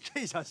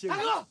这下行。大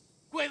哥，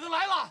鬼子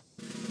来了！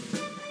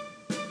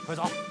快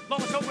走！落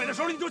到小鬼的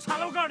手里你就惨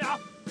了！我告诉你啊！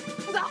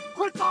不走，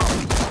快走！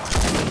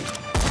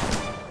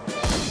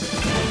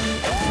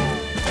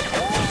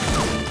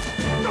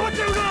给我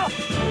顶住！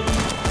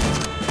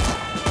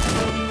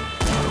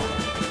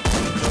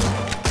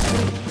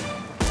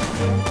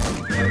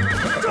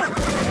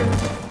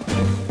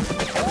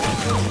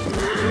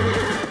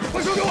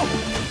把手给我！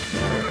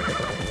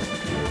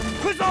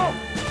快走！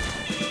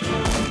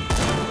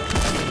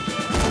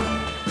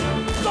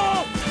走！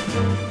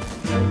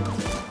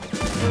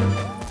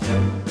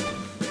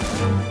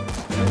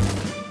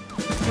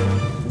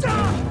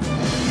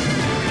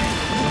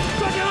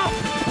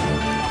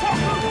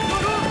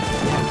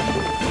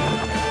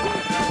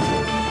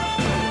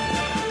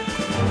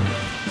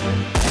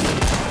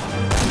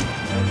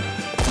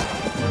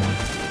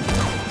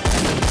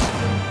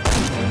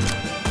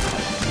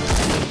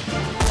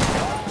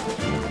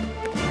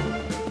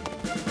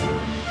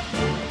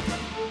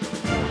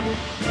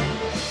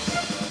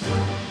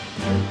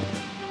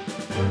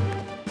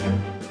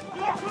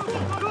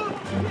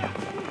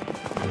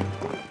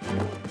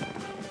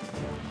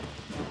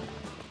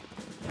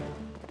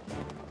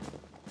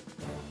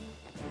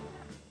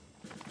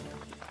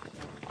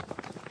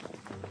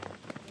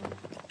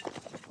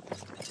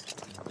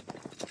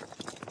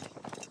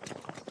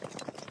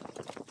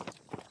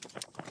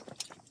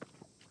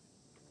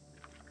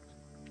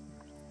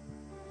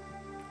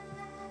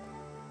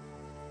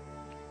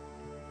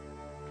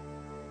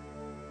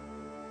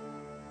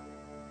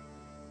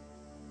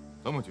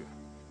参谋局，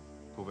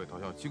土匪逃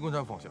向鸡公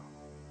山方向，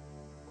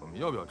我们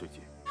要不要追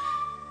击？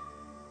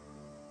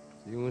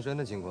鸡公山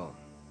的情况，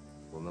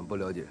我们不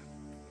了解，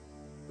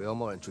不要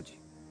贸然出击。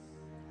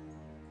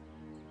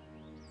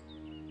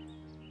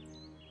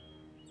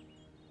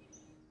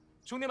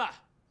兄弟们，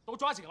都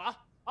抓紧了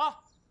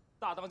啊！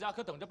大当家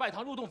可等着拜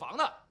堂入洞房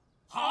呢。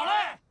好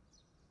嘞。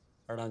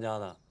二当家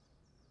的，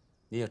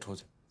你也出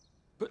去。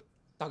不，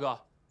大哥，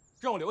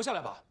让我留下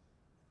来吧。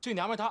这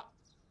娘们她……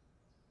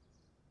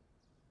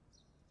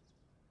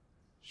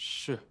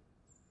是。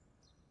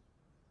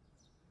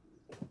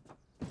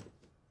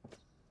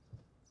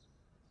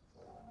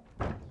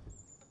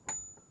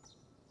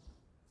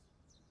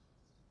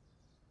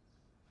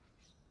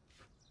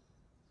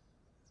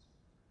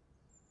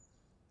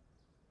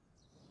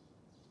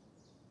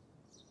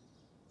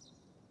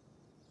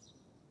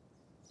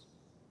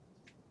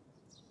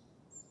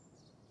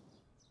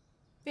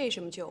为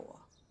什么救我？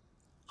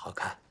好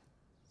看。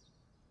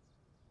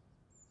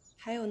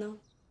还有呢？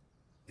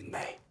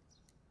美。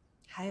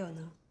还有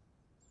呢？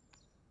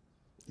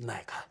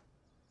耐看。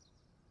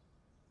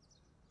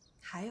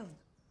还有呢？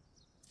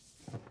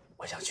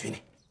我想娶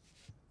你。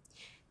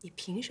你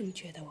凭什么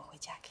觉得我会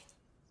嫁给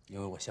你？因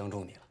为我相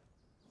中你了。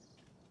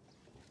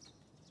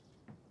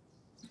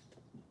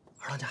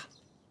二当家，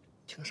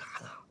听啥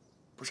呢？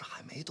不是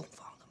还没洞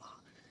房呢吗？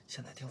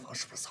现在订房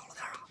是不是早了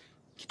点啊？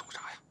你懂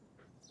啥呀？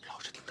你老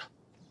实听着。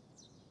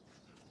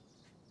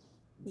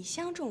你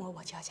相中我，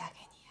我就要嫁给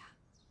你呀！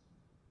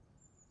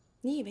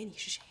你以为你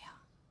是谁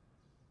呀？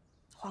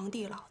皇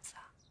帝老子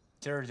啊！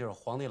今儿就是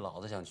皇帝老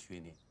子想娶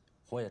你，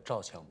我也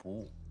照抢不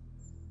误。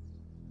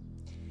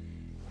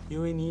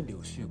因为你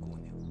柳絮姑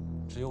娘，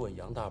只有我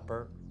杨大奔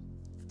儿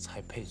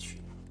才配娶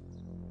你。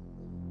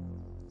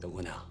刘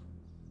姑娘，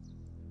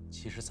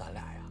其实咱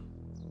俩呀，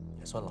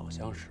也算老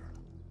相识了。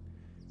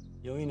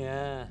有一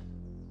年，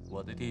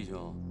我的弟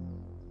兄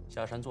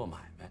下山做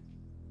买卖，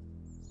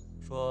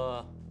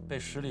说被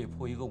十里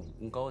铺一个武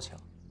功高强、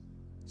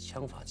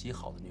枪法极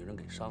好的女人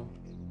给伤了。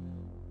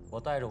我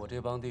带着我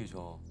这帮弟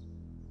兄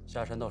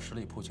下山到十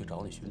里铺去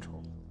找你寻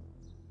仇。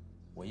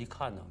我一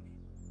看到你，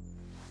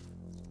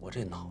我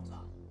这脑子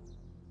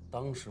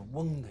当时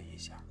嗡的一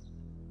下，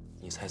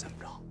你猜怎么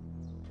着？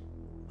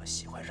我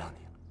喜欢上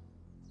你了。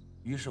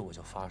于是我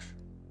就发誓，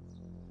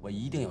我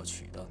一定要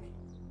娶到你。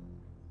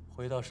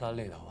回到山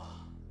里头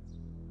啊，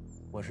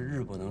我是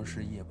日不能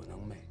食，夜不能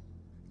寐，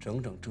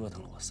整整折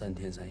腾了我3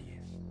天3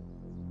夜。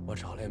我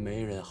找来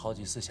媒人好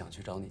几次想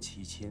去找你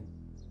提亲，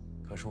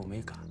可是我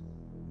没敢，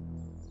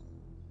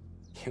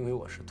因为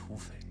我是土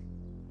匪，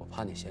我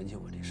怕你嫌弃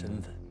我这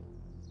身份。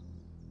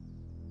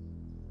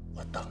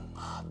我等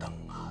啊等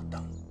啊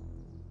等，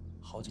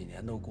好几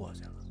年都过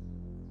去了，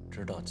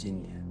直到今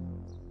年，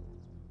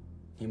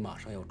你马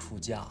上要出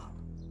嫁了。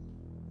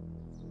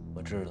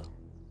我知道，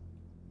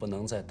不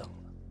能再等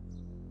了，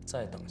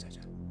再等下去，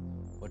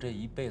我这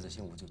一辈子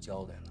幸福就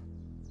交代了。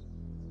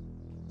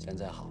现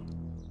在好了，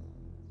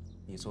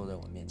你坐在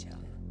我面前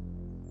了，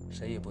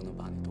谁也不能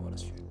把你夺了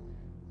去。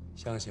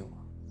相信我，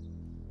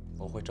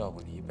我会照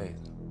顾你一辈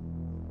子。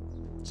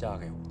嫁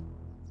给我，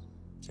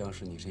将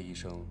是你这一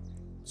生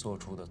做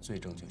出的最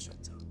正确选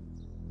择。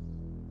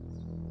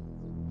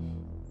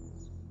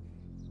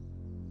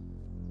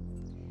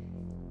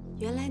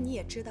原来你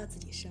也知道自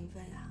己身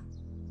份啊？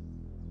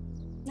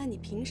那你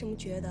凭什么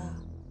觉得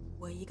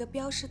我一个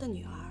镖师的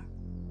女儿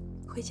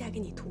会嫁给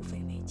你土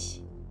匪为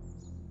妻？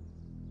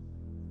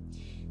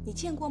你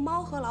见过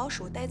猫和老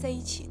鼠待在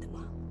一起的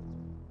吗？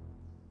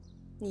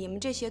你们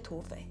这些土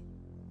匪，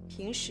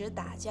平时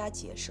打家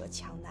劫舍、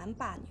抢男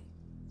霸女，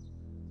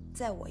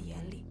在我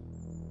眼里，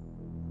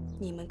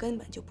你们根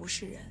本就不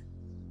是人，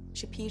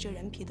是披着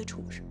人皮的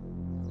畜生。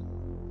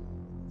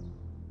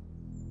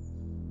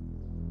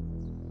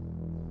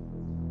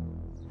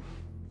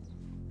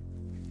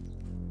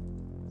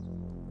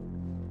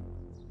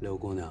刘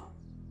姑娘，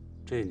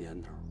这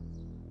年头，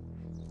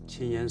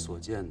亲眼所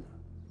见的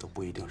都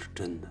不一定是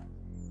真的。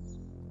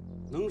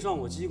能上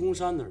我鸡公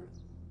山的人，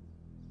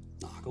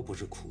哪个不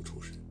是苦出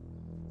身？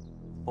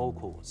包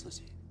括我自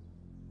己。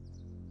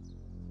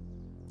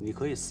你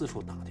可以四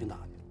处打听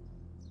打听，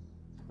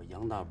我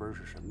杨大奔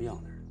是什么样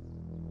的人。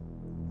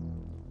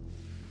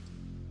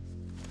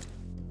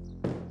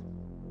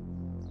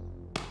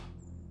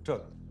这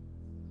个，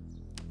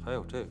还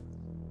有这个。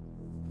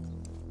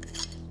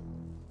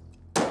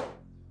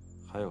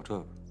还有这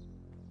个，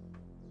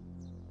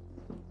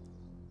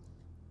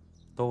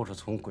都是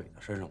从鬼的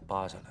身上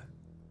扒下来。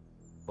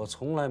我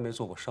从来没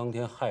做过伤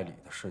天害理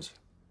的事情。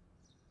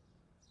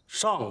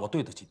上我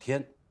对得起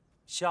天，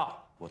下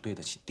我对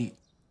得起地，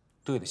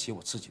对得起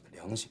我自己的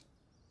良心，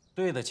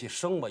对得起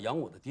生我养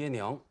我的爹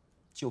娘。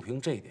就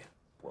凭这点，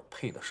我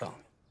配得上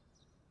你。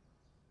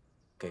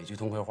给句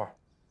痛快话，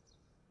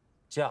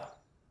嫁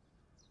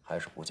还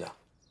是不嫁？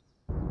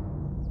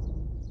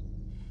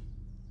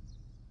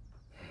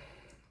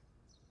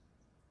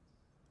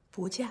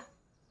不嫁。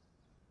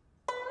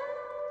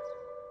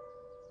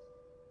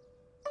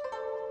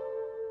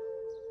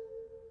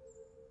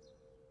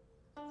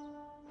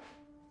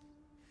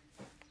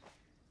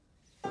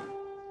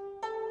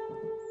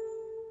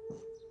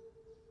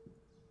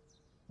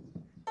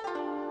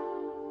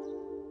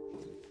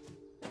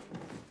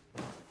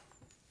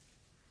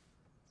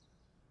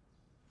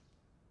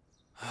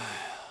哎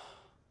呀，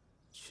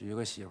娶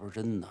个媳妇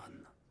真难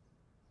呐。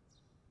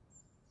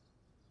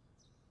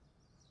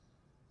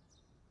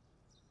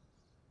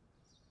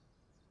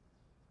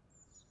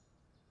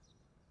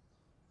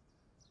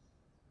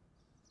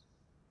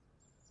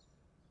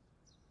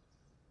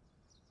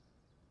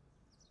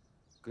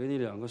给你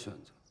两个选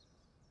择，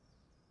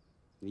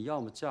你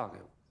要么嫁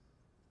给我，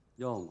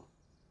要么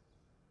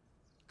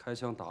开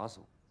枪打死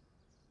我，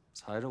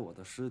踩着我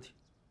的尸体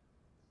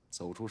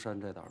走出山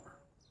寨大门，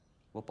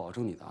我保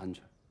证你的安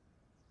全。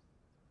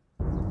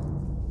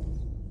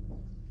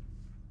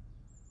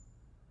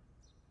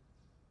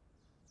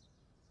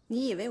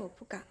你以为我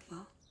不敢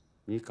吗？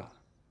你敢？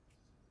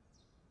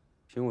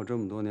凭我这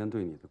么多年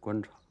对你的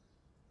观察，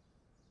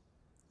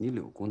你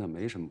柳姑娘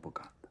没什么不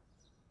敢的。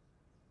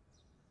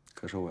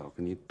可是我要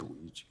跟你赌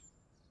一局，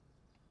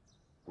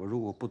我如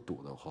果不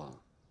赌的话，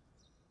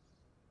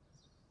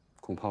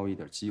恐怕我一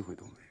点机会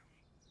都没有。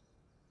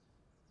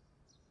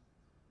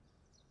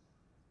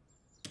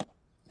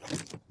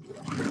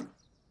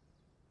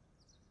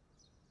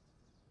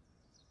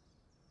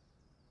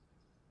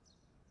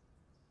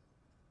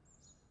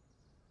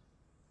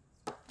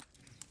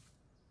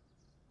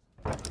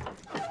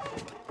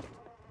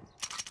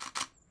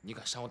你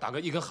敢伤我大哥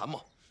一根汗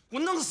毛，我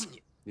弄死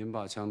你！您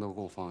把枪都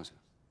给我放下。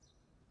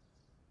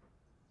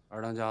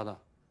二当家的，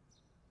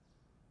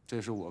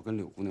这是我跟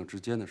柳姑娘之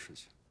间的事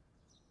情。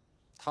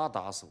她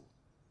打死我，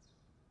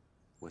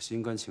我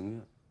心甘情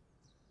愿。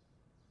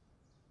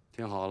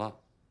听好了，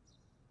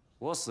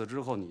我死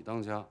之后你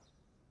当家，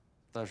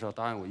但是要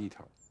答应我一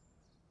条，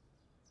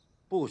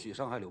不许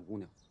伤害柳姑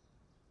娘。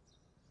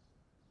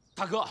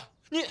大哥，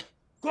你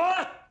滚！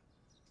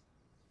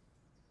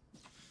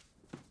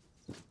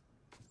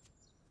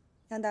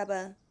杨大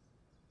奔，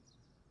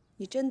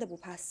你真的不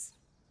怕死？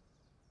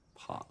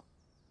怕。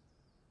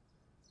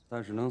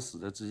但是能死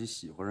在自己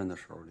喜欢人的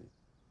手里，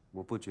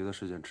我不觉得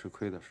是件吃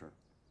亏的事儿。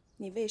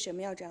你为什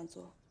么要这样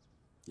做？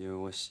因为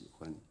我喜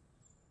欢你，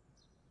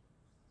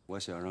我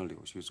想让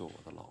柳絮做我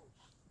的老婆。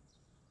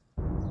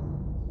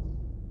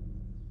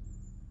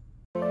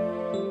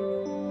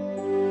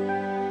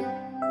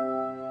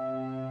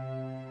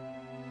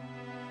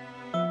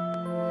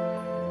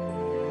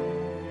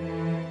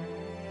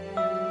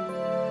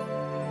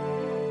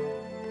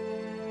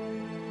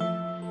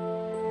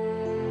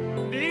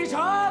李成，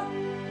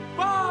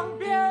放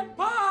鞭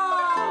炮！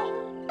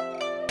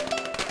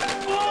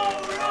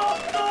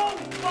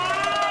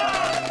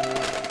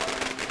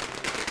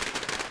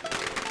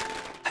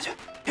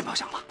老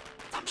乡了，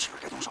咱们是不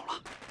是该动手了？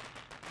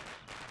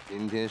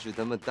今天是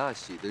他们大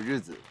喜的日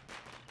子，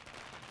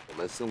我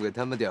们送给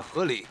他们点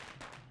贺礼。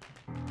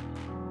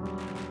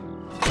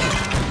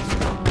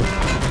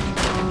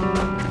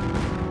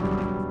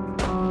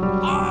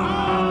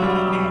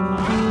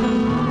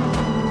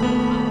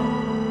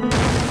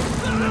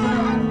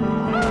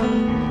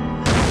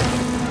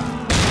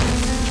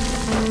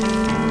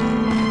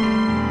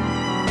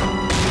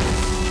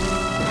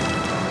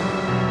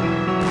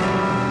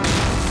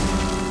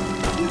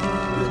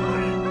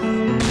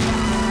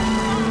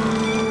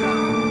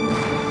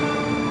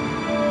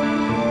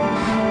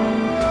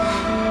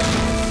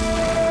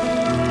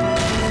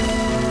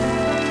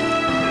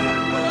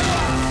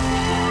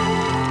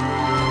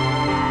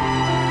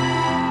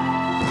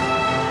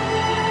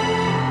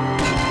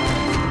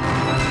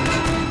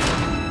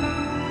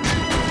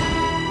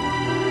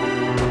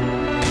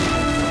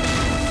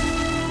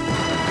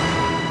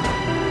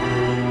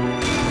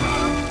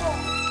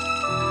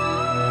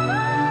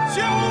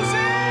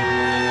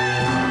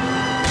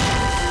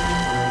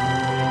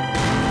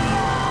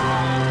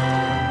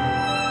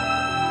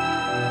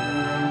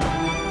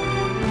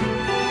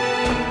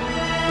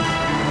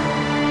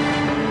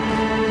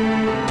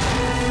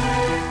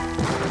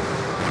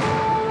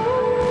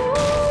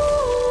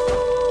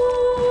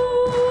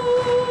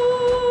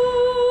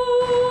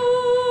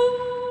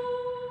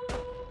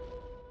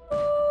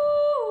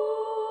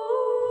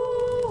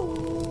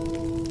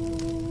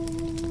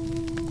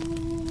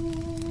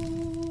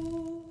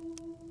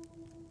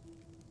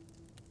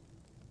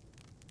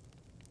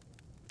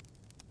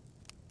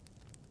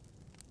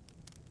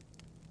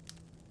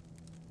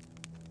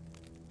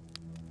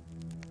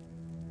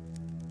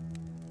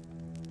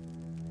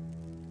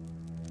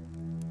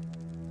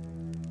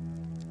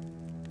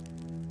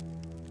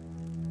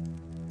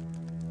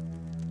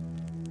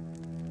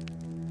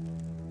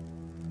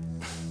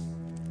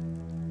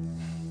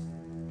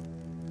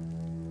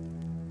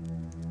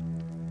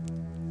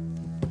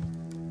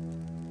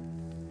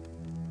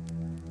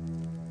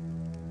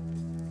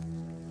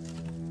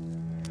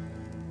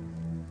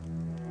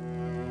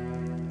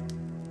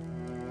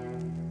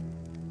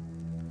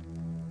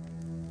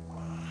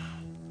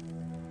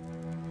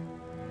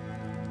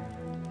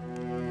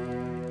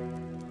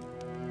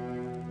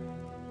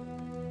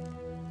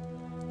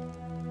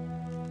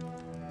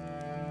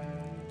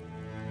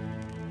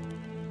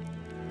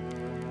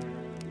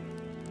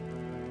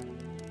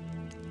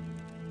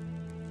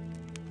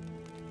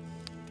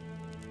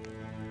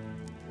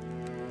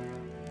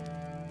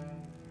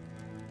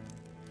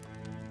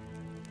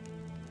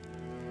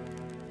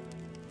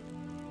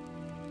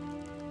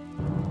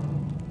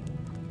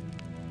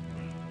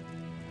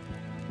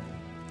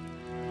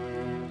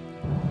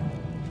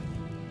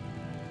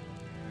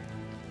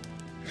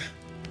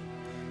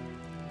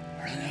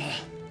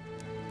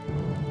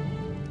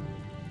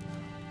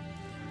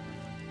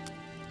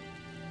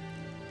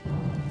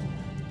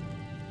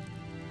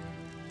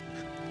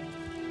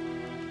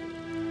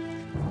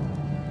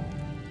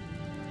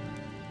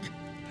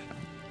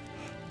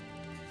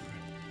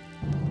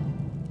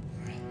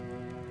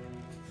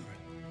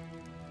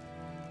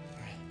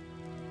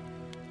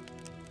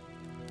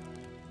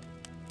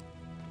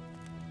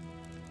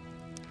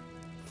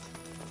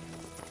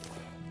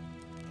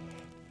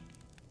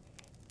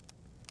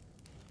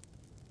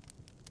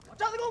 把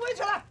帐子给我围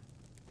起来！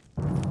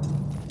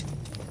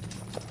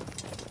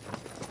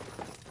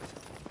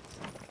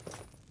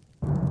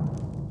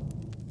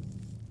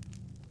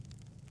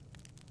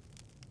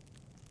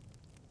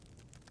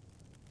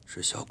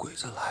是小鬼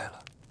子来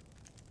了，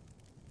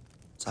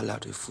咱俩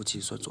这夫妻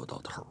算做到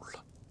头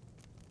了。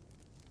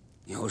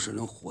你要是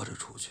能活着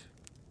出去，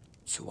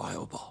去挖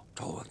药堡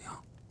找我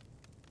娘。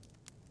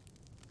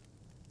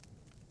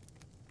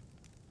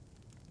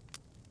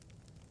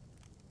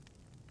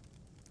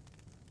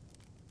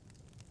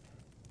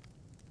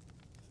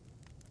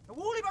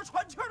 屋里边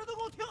喘气的都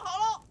给我听好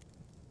了！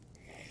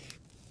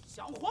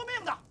想活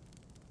命的，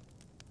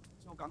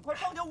就赶快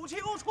放下武器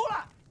给我出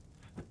来！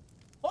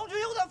皇军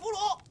又在俘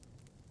虏，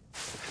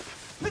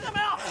听见没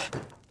有？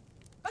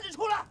赶紧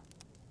出来！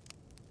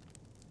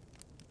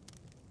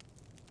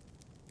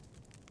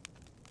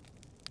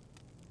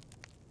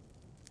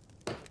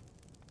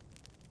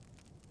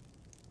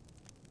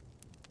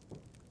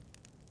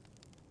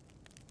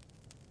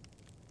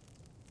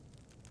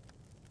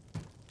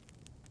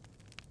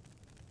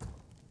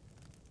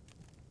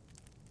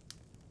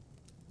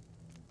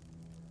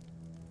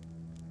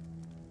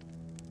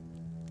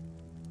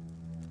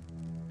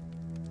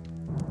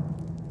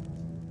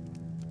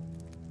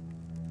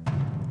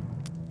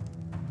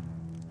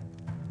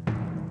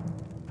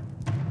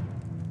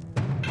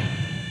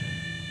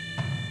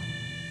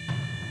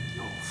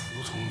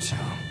从乡，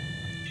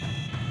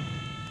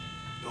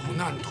有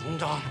难同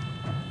当，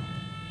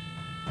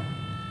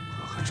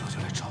哥哥这就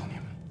来找你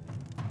们。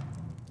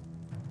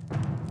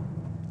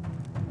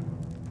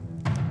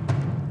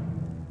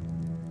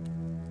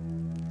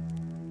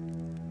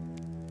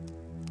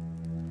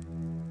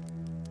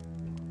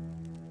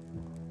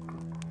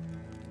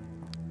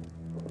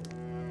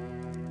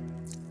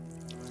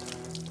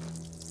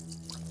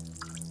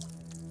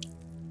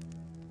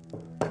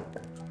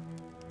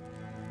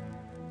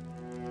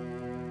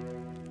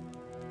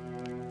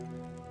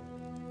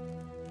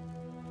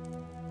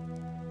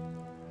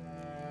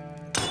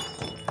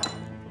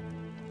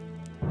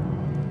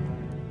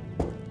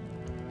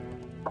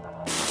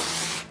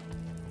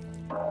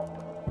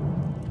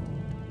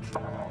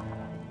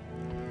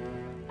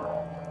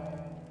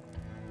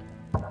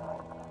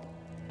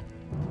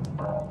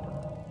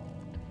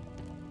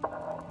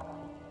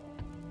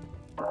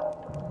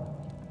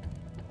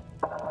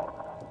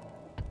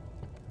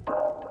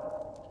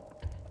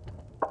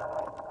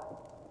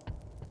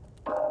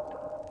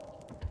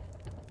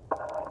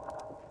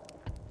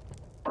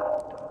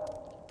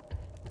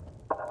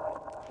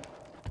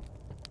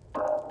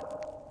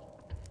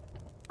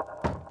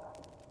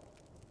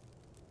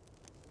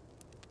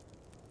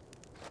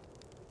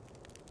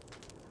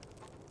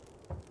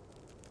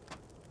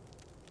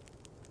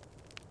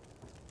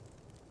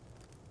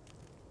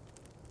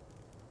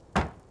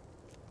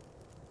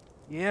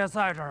也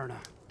在这儿呢。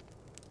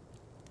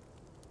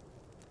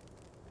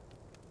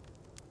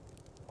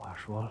话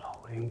说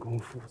老林公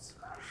父子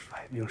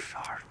率兵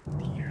杀入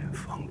敌人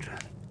方阵，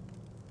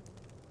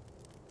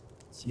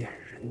见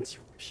人9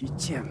匹，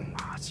见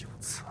马9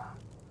次。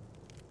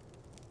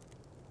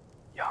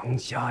杨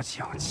家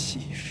将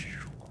气势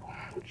如虹，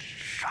直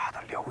杀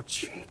得辽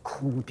军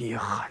哭爹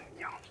喊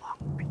娘，狼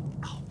狈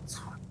逃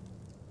窜。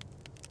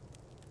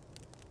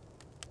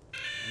怎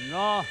么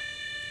着？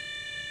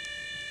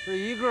是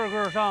一个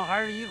个上，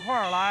还是一块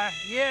儿来？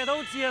爷爷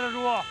都接得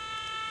住。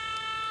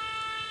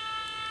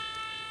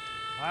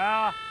来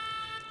啊！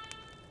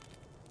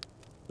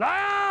来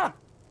啊！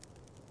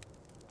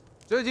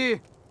追击！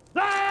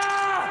来啊！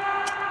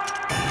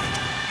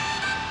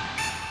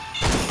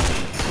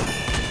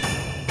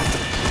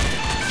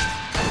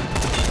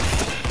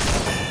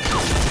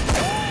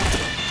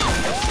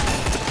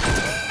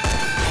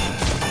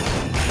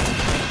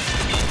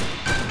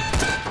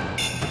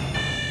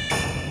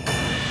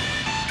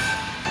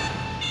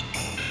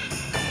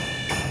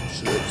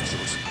这就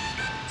是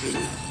给你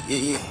爷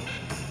爷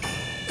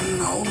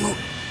挠挠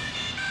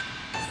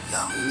痒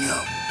痒。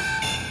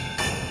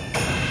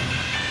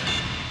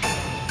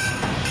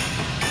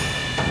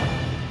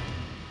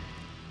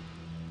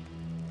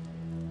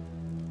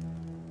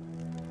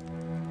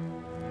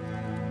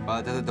把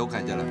他的头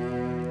砍下来，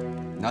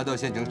拿到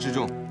县城示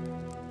众。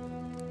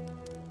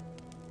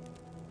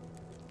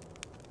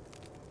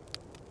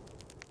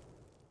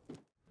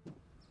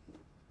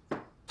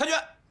太君，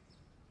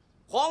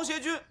皇协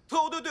军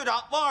特务队队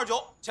长汪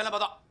29前来报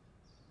道。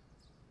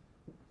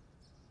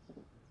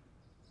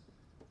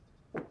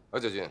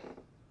29军，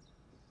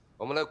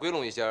我们来归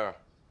拢一下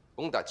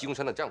攻打鸡公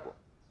山的战果，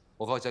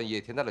我好向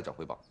野田大队长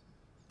汇报。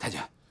太君，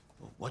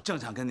我正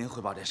想跟您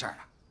汇报这事儿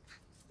呢。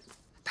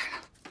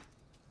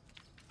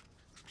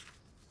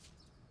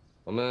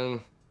我们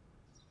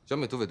消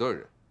灭土匪多少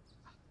人？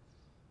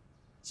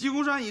鸡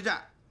公山一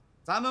战，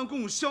咱们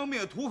共消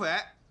灭土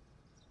匪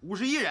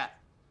51人，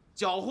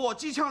缴获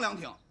机枪2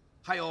挺，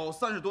还有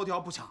30多条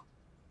步枪。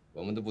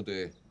我们的部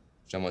队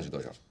伤亡是多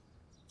少？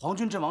皇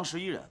军阵亡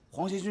11人，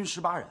皇协军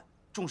18人，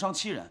重伤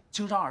7人，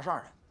轻伤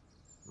22人。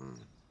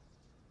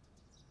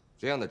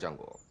这样的战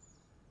果，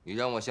你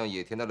让我向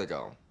野田大队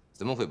长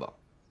怎么汇报？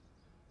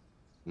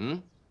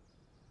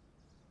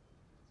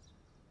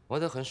我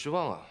得很失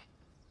望啊。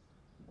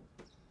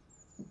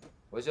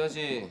我相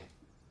信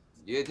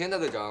野田大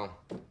队长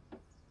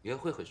也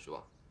会很失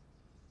望。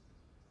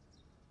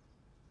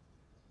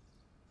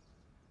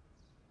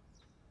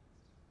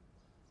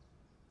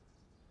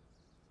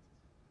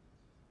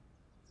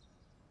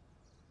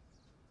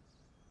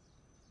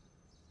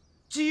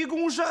鸡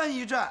公山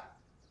一战，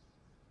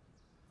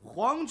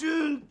皇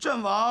军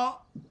阵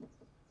亡，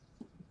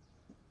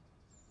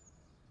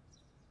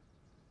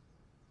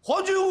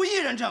皇军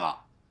51人阵亡。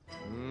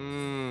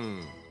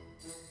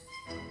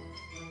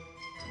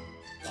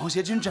皇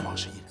协军阵亡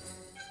11人，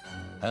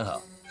很好。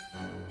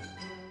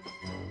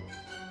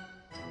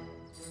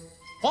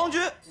皇军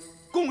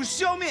共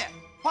消灭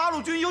八路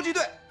军游击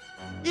队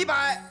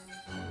159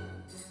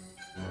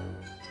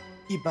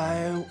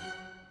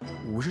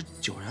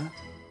人，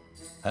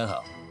很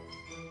好。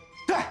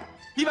对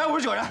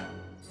，159人，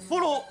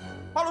俘虏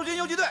八路军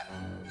游击队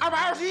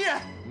221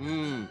人。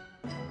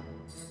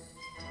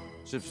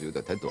是不是有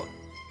点太多了？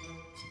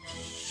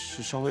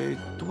是稍微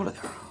多了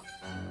点啊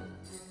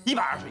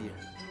，121人。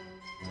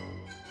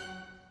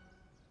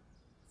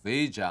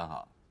非常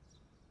好。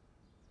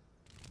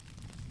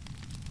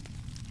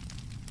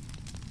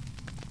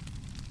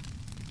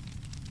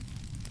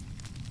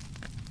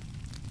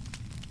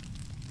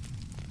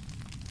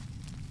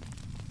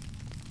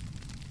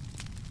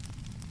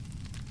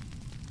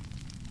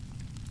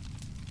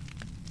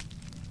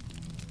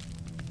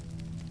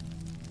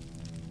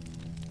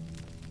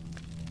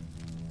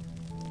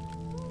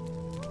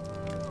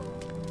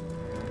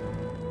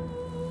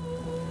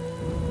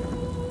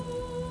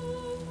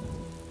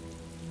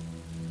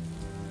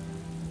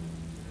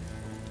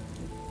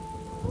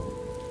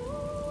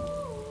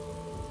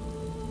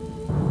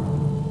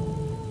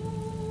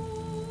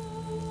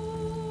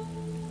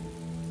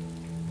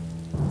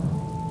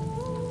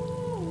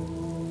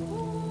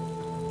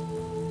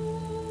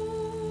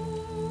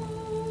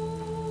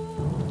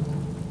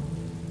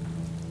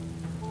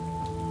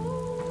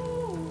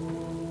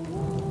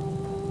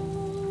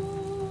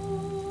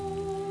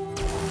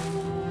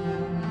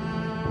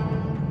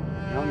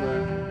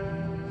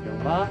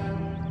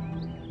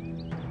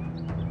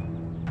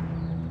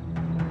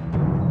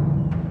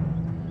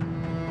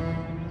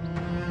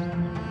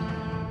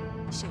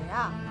谁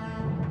呀？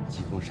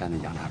鸡公山的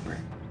杨大辈儿。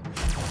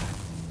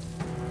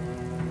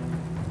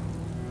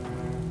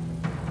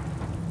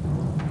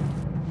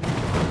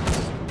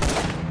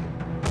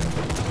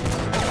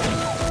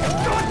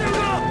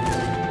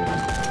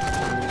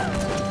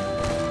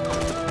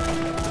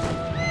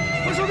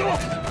把手给我！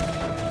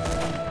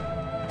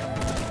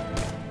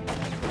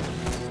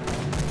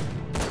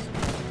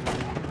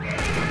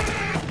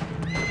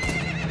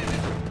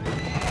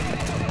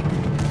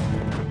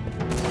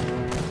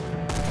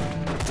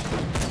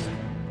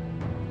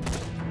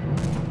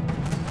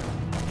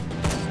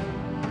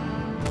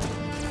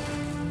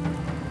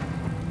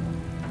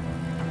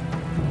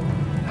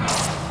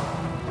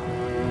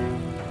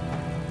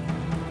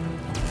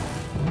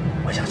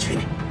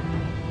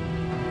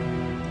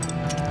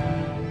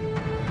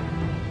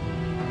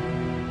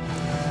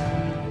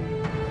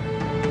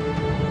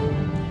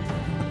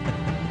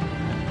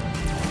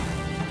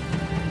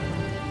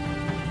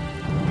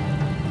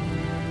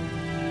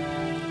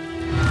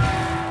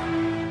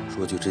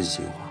说句真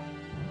心话，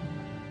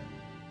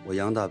我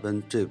杨大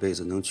奔这辈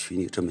子能娶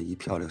你这么一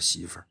漂亮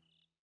媳妇儿，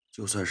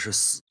就算是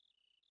死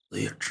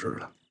也值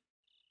了。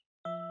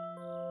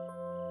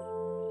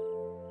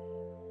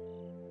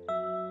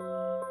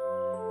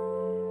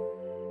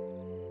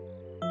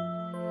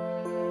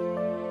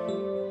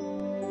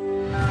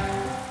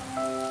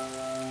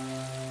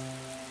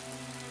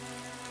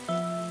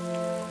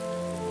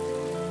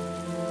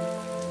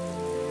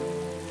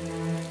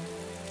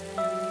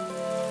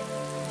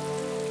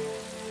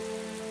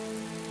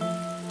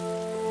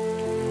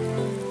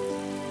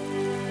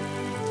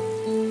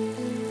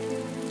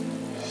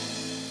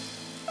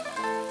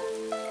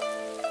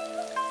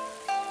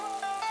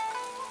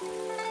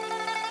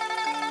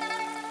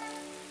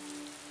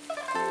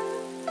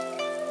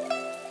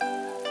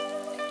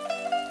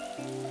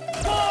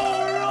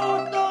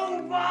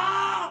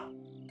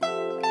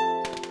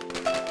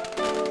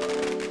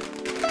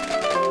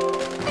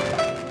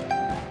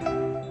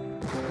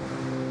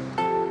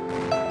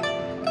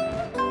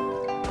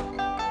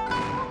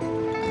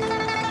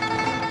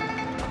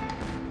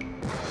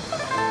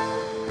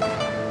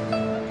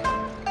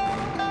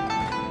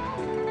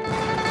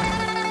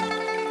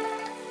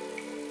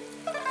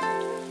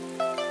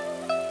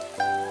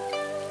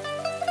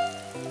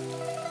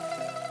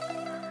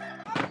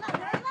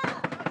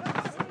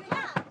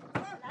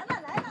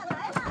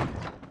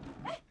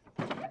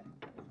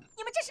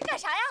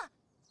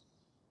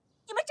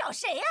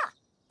谁呀？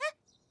哎，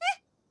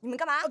你们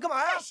干嘛？干嘛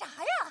呀？干啥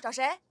呀？找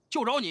谁？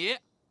就找你。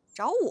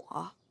找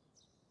我？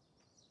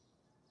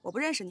我不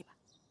认识你吧？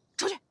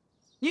出去！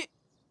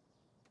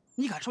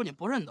你敢说你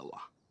不认得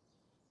我？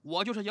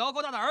我就是姚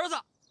高大的儿子。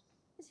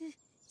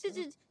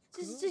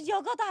这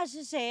姚高大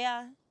是谁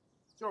呀？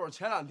就是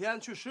前2天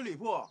去十里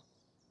铺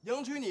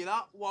迎娶你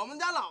的我们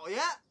家老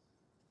爷。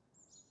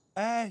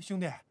哎，兄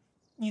弟，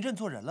你认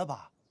错人了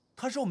吧？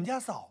她是我们家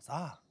嫂子。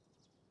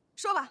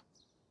说吧，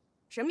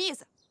什么意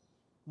思？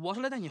我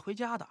是来带你回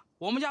家的。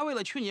我们家为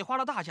了娶你花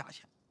了大价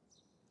钱，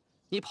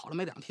你跑了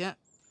没2天，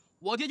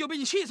我爹就被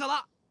你气死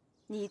了。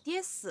你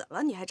爹死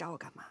了，你还找我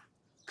干嘛？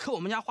可我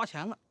们家花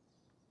钱了，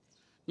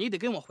你得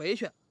跟我回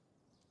去，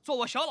做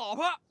我小老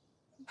婆。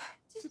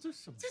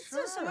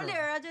这什么理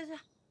儿啊？这是？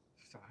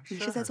你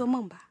是在做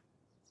梦吧？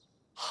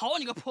好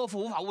你个泼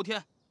妇，无法无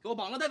天，给我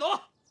绑了带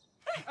走。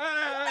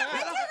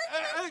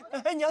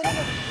哎，娘，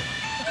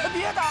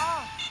别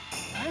打！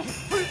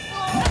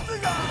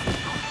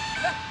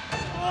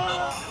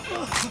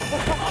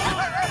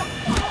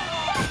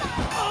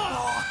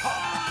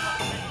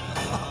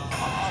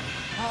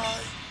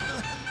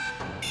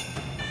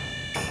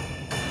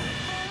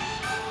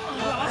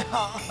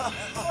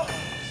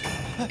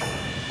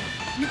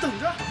你等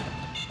着！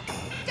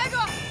站住！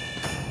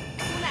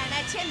姑奶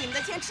奶欠你们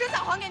的钱迟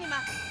早还给你们。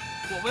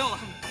我不要了，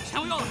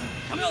钱不要了，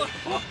钱不要了，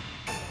走。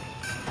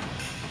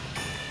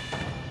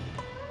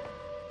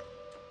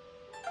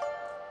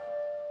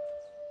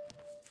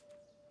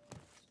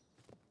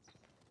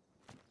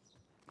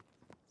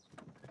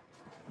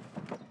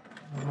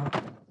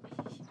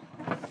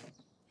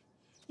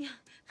呀，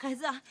孩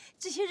子啊，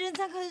这些人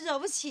咱可惹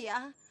不起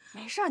啊。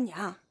没事，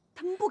娘，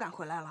他们不敢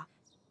回来了。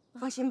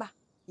放心吧，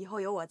以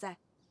后有我在，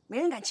没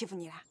人敢欺负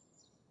你俩。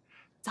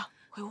走，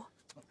回屋。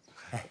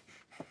哎，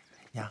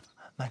娘，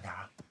慢点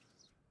啊。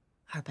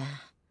二笨，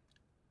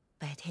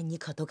白天你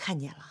可都看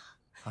见了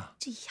啊？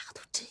这丫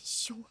头真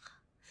凶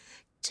啊，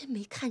真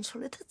没看出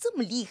来她这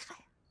么厉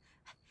害。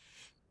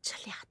这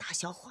俩大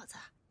小伙子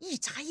一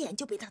眨眼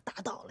就被她打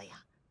倒了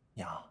呀。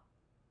娘，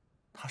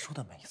她说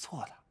的没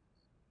错的，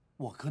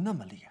我哥那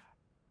么厉害，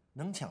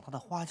能抢他的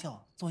花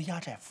轿做压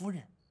寨夫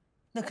人，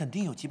那肯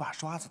定有几把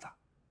刷子的。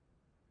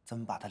咱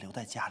们把他留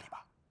在家里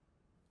吧，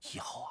以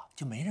后啊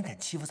就没人敢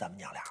欺负咱们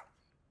娘俩了。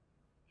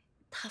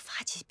他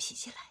发起脾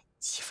气来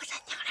欺负咱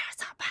娘俩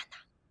咋办呢？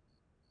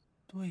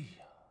对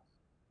呀。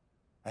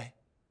哎，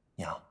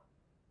娘，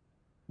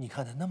你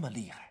看他那么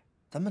厉害，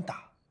咱们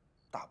打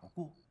不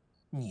过，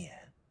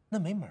撵那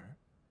没门儿。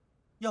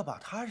要把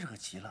他惹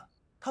急了，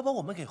他把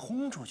我们给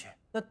轰出去，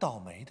那倒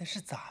霉的是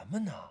咱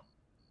们呢。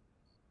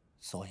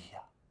所以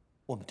呀，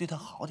我们对他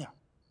好点，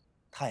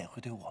他也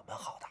会对我们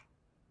好的。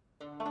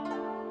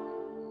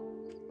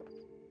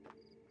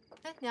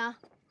哎，娘，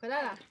回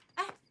来了。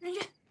哎，人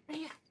月，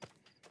哎，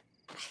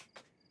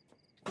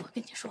我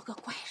跟你说个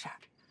怪事儿，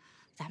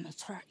咱们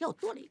村又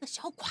多了一个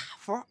小寡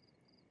妇。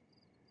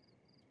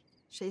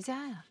谁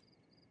家呀？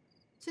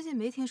最近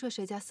没听说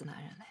谁家死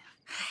男人了呀？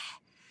嗨，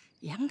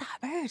杨大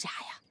奔家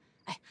呀。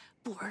哎，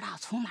不知道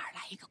从哪儿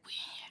来一个闺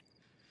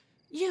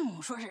女，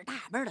硬说是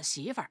大奔的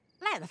媳妇儿，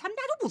赖在他们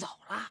家就不走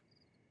了。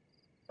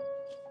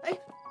哎，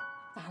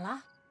咋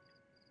了？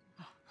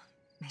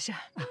没事，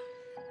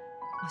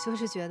我就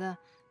是觉得。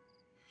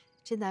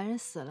这男人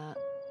死了，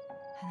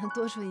还能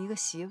多出一个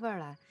媳妇儿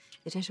来，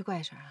也真是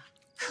怪事啊！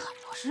可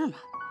不是嘛，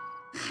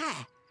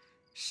嗨，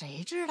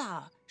谁知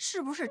道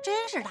是不是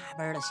真是大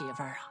奔的媳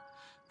妇儿啊？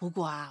不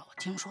过啊，我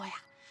听说呀，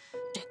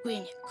这闺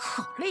女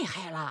可厉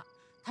害了。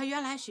她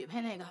原来许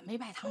配那个没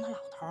拜堂的老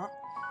头，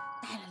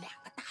带了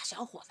2个大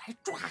小伙子来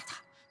抓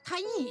她，她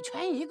一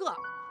拳一个，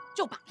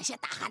就把那些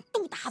大汉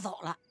都打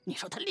走了。你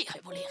说他厉害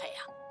不厉害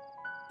呀？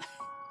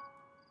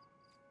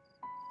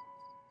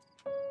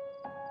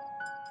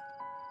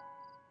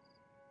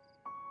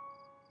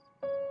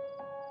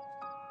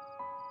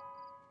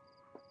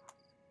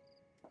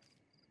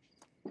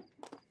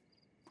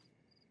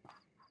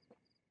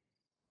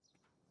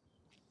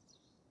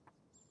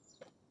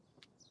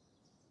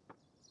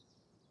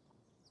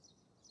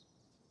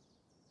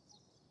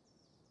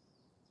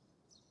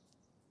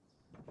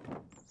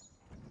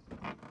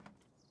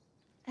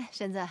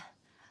婶子，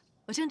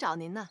我正找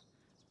您呢，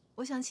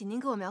我想请您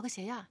给我描个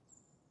鞋样。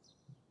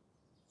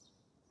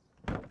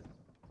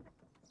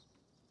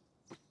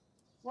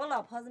我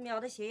老婆子描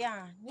的鞋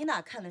样，你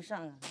哪看得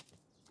上啊？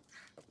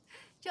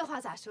这话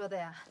咋说的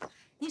呀？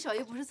你手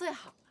艺不是最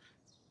好吗？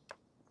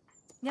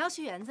你要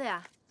去园子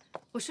呀？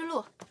我顺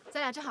路，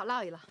咱俩正好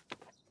唠一唠。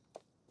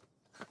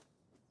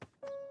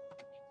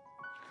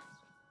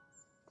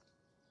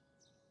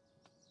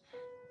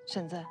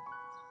婶子，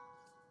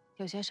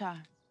有些事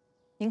儿，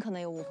您可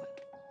能有误会。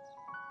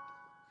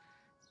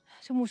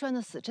这木栓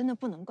的死真的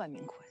不能怪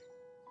明奎，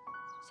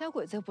小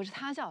鬼子又不是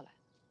他叫来的。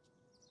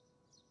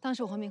当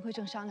时我和明奎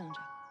正商量着，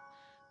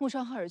木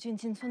栓和尔俊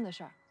进村的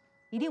事儿，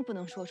一定不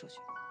能说出去，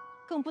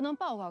更不能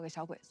报告给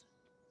小鬼子。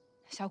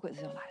小鬼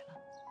子就来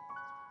了。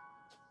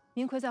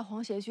明奎在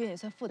皇协军也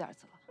算负点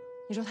责，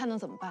你说他能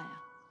怎么办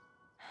呀？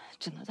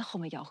只能在后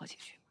面吆喝几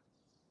句。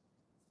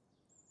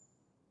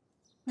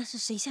那是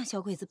谁向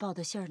小鬼子报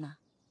的信儿呢？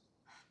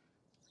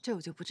这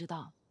我就不知道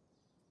了。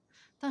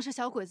当时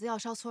小鬼子要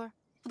烧村，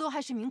不都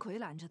还是明奎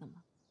拦着的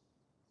吗？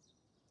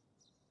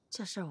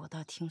这事儿我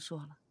倒听说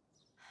了。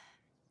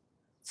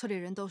村里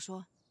人都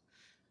说，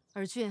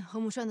尔俊和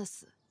木栓的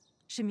死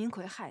是明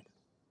奎害的，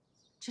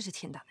这是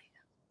天大的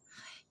冤。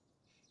嗨，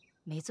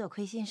没做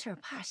亏心事儿，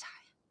怕啥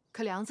呀？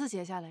可梁子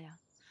结下了呀，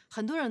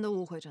很多人都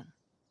误会着呢。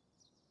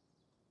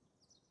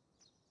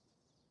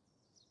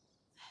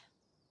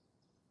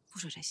不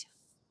说这些，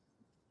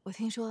我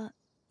听说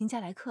您家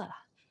来客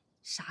了。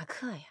啥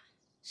客呀？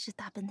是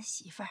大奔的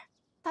媳妇儿。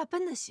大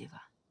奔的媳妇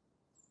儿？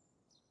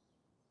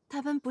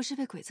大奔不是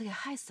被鬼子给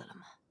害死了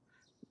吗？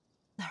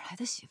哪来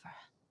的媳妇儿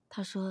啊？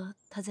他说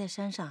他在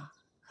山上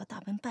和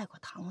大奔拜过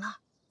堂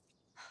了。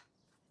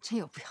真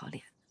有不要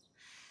脸，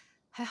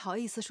还好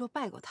意思说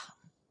拜过堂。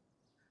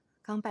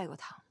刚拜过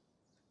堂，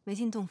没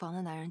进洞房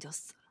的男人就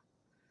死了。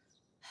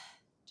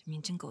这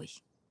命真够硬。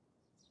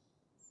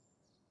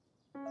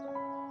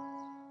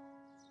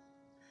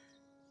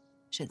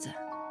婶子，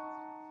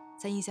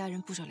咱一家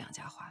人不说两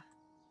家话。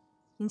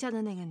您家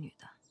的那个女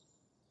的，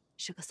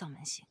是个丧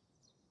门星。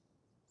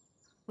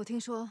我听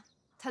说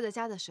她在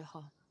家的时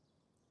候，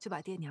就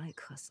把爹娘给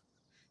磕死了。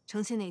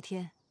成亲那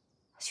天，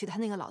娶她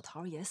那个老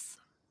头也死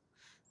了。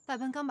大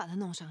奔刚把她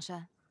弄上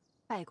山，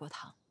拜过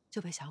堂，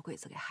就被小鬼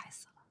子给害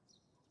死了。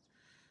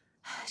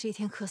这一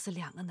天磕死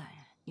2个男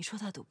人，你说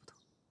他毒不毒？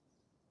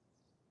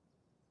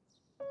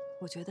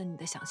我觉得你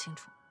得想清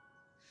楚，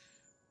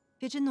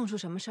别真弄出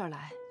什么事儿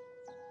来，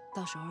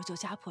到时候就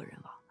家破人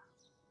亡了。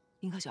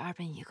您可就二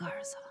奔1个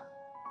儿子了。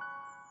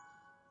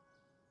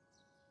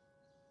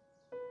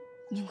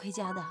明奎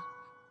家的，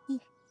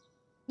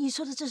你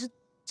说的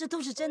这都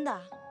是真的？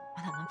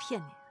我哪能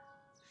骗你？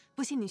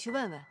不信你去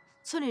问问，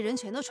村里人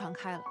全都传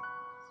开了。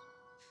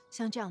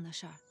像这样的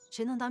事儿，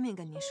谁能当面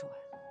跟您说呀？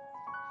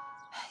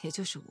也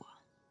就是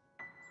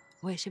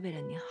我也是为了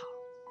您好。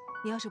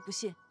你要是不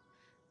信，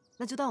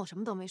那就当我什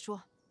么都没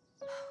说。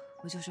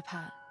我就是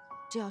怕，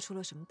真要出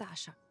了什么大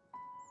事儿，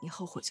你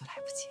后悔就来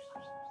不及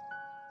了。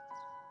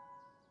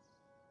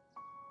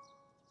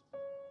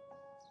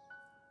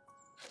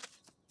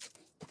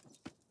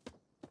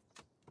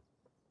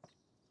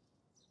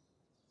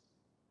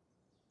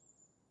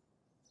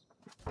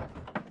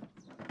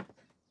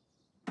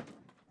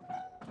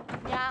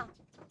娘，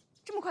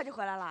这么快就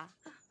回来了？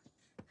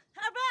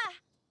二伯，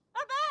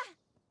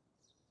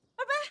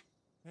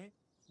哎，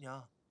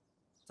娘，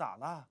咋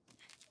了？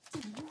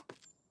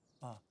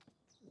啊，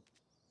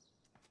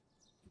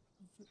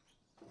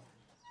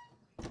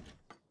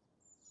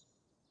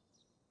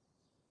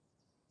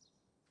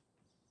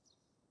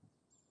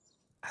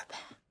二伯，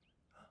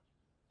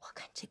我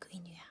看这闺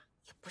女啊，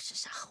也不是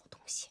啥好东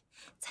西，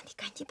咱得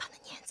赶紧把她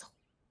撵走。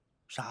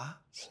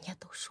啥？人家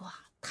都说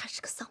啊，她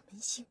是个丧门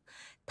星，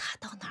她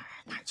到哪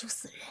儿就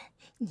死人。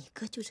你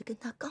哥就是跟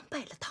她刚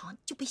拜了堂，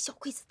就被小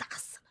鬼子打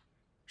死了。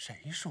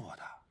谁说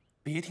的？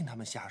别听他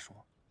们瞎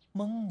说，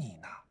蒙你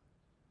呢。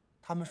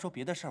他们说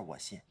别的事儿我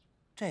信，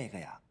这个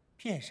呀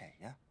骗谁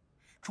呀？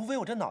除非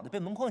我这脑袋被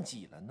门框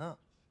挤了呢。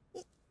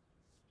这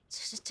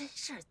是真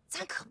事儿，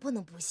咱可不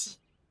能不信。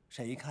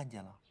谁看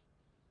见了？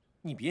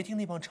你别听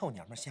那帮臭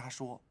娘们瞎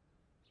说，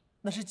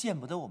那是见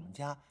不得我们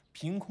家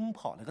凭空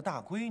跑了个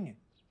大闺女，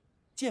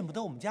见不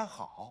得我们家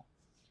好。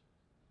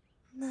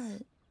那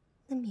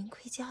明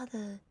奎家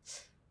的，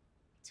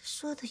这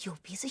说的有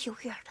鼻子有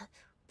眼的，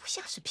不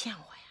像是骗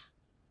我呀。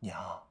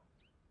娘，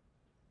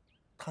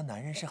他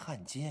男人是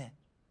汉奸，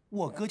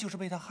我哥就是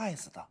被他害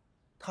死的，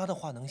他的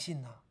话能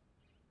信呢？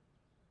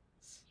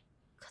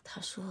可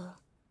他说，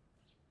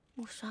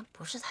木栓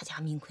不是他家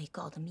明奎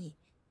告的密，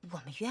我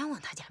们冤枉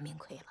他家明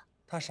奎了。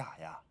他傻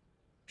呀，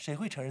谁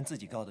会承认自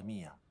己告的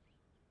密呀？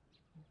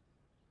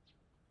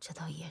这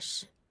倒也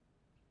是。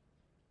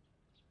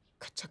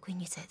可这闺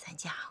女在咱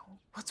家，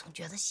我总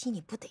觉得心里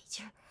不得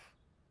劲儿，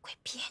怪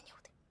别扭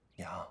的。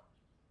娘，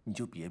你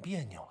就别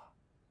别扭了，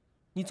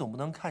你总不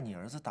能看你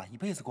儿子打一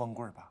辈子光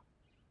棍吧？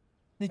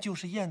那就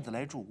是燕子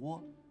来筑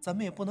窝，咱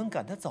们也不能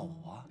赶她走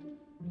啊。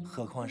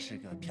何况是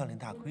个漂亮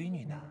大闺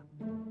女呢。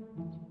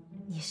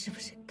你是不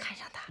是看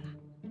上她了？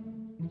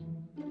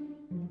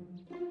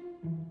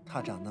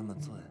她长那么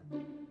俊，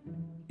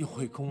又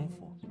会功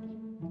夫，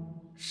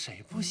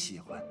谁不喜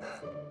欢呢？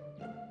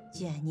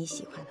既然你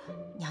喜欢她，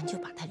娘就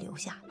把她留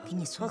下，给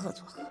你撮合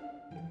撮合。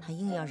她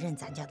硬要认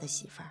咱家的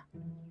媳妇儿，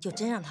就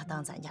真让她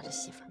当咱家的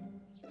媳妇儿。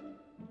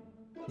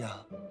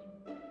娘，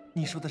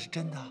你说的是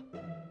真的？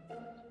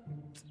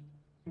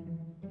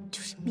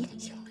就是命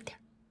硬了点。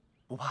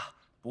不怕，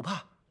不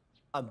怕，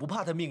俺不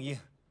怕他命硬。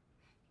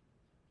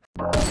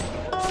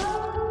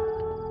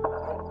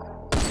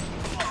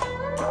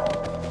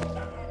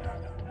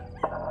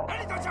哪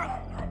里打枪？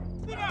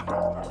那边。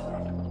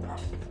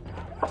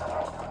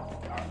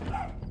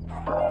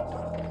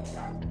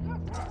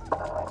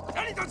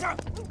哪里打枪？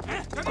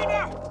哎，在那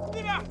边，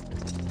那边。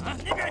啊，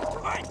那边，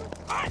快，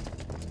快！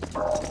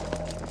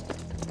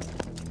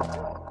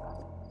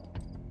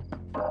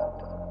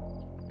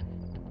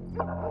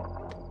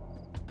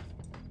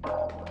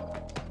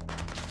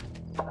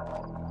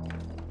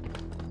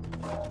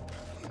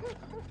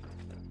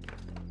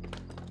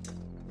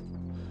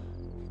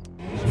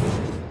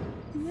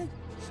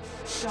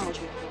上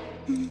去。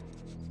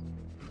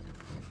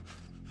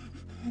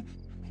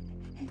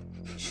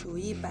数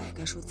100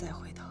个数再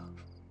回头。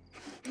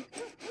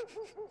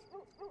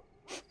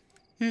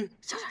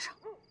上上上。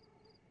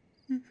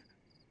1、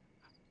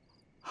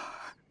2、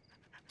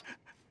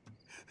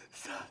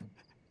3、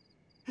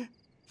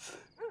4、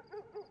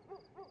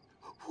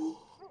5、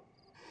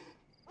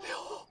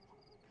6、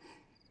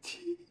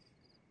7、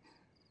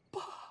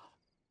8。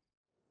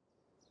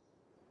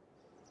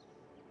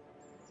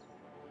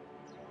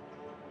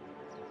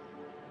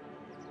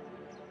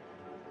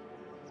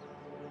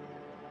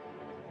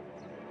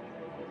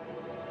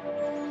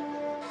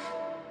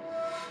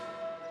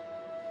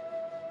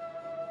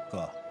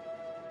哥，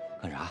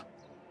干啥？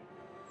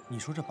你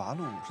说这八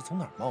路是从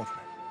哪儿冒出来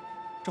的？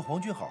这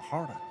皇军好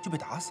好的就被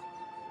打死了。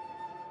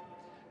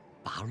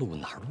八路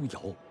哪儿都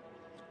有，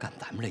干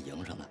咱们这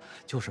营生的，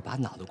就是把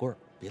脑袋瓜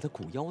别在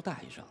裤腰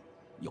带上，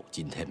有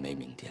今天没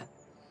明天。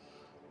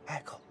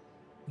哎，哥，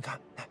你看，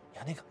哎，你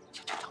看那个，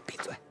行，闭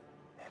嘴。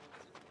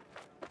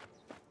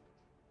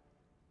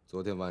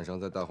昨天晚上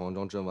在大黄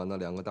庄阵亡那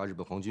2个大日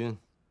本皇军，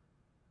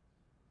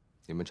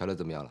你们查的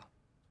怎么样了？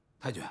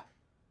太君，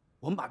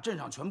我们把镇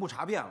上全部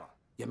查遍了，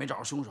也没找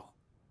着凶手。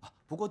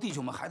不过弟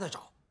兄们还在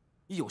找，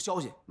一有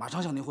消息马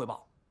上向您汇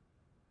报。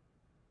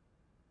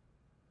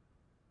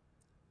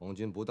皇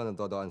军不断的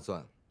遭到暗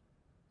算，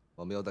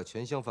我们要在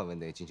全乡范围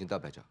内进行大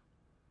排查，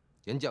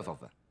严加防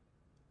范。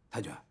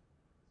太君，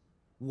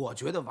我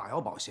觉得瓦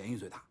窑堡嫌疑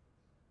最大。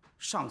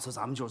上次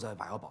咱们就是在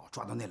瓦窑堡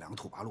抓到那2个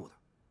土八路的，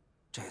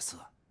这次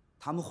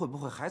他们会不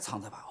会还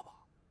藏在瓦窑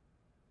堡？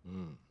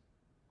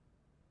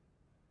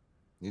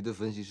你的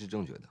分析是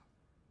正确的。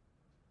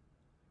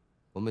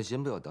我们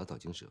先不要打草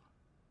惊蛇，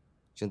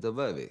先在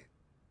外围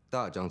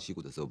大张旗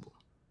鼓的搜捕，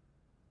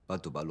把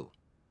土八路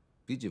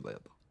逼进瓦窑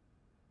堡。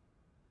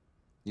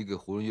你给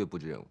胡润月布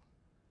置任务，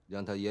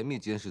让他严密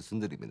监视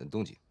村子里面的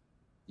动静，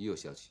一有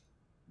消息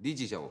立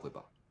即向我汇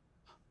报。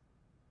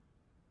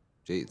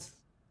这一次，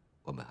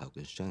我们还要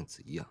跟上一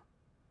次一样，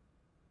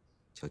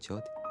悄悄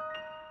的，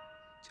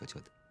悄悄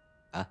的，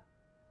啊？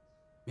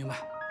明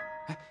白。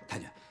哎，太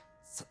君，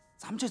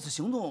咱们这次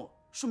行动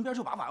顺便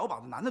就把瓦窑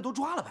堡的男的都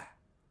抓了呗？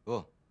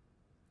不，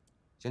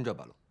先抓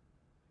八路。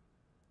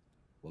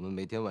我们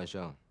每天晚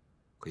上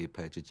可以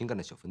派支精干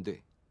的小分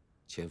队，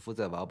潜伏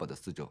在瓦窑堡的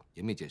四周，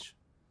严密监视，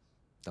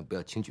但不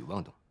要轻举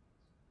妄动。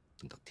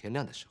等到天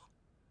亮的时候，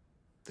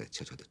再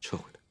悄悄的撤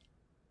回来。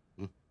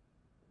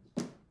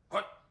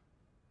快！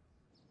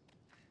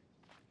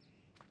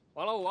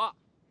王老五，哈，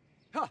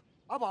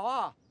阿宝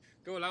啊，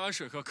给我来碗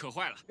水喝，渴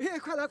坏了。哎，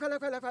快来，快来，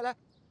快来，快来！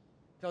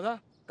小子，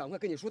赶快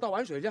给你叔倒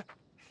碗水去。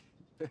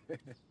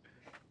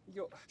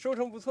哟，收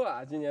成不错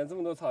啊，今年这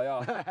么多草药。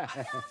救命啊！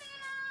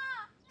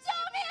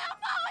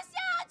放我下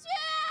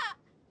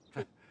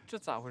去！这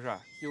咋回事？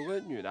有个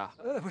女的？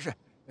不是，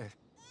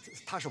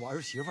她是我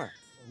儿媳妇儿，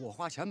我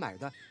花钱买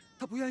的，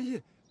她不愿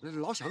意，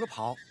老想着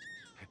跑，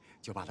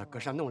就把她搁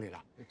山洞里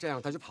了，这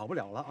样她就跑不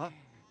了了啊。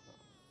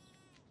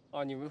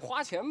哦，你们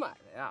花钱买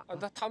的呀？啊，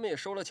他们也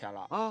收了钱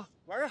了啊？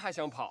完事还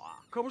想跑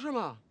啊？可不是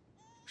嘛，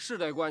是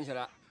得关起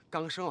来。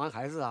刚生完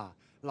孩子啊，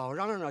老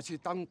嚷嚷着去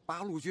当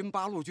八路军，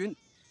八路军，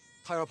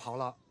他要跑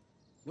了，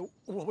那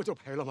我不就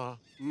赔了吗？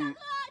大哥，救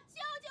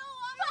救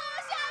我！放我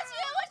下去！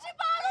我是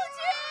八路军，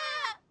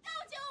救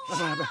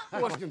救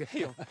我！我兄弟，哎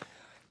呦，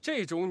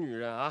这种女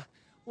人啊，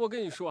我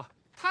跟你说，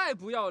太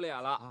不要脸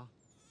了啊！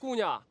姑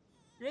娘，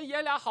人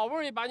爷俩好不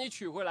容易把你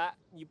娶回来，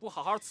你不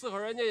好好伺候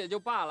人家也就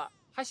罢了，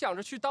还想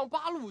着去当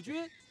八路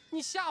军，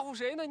你吓唬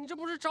谁呢？你这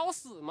不是找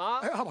死吗？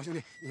哎，阿宝兄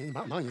弟，你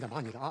忙你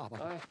的啊，阿宝。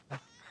哎，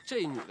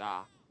这女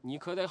的你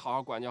可得好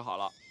好管教好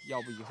了，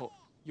要不以后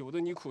有的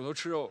你苦头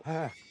吃哦。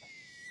哎，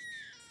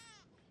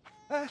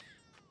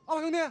阿宝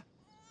兄弟，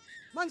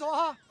慢走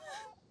啊！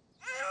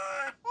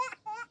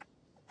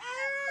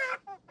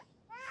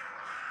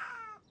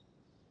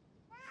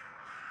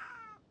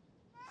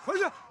回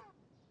去。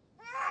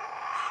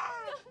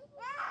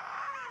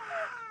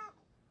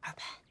二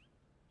伯，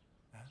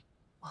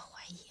我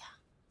怀疑啊，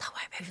他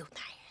外边有男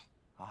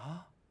人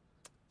啊，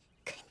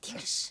肯定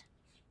是。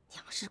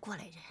娘是过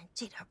来人，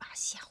这点把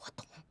戏我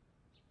懂。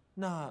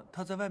那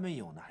他在外面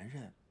有男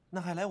人，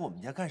那还来我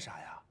们家干啥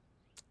呀？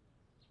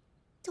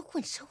就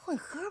混吃混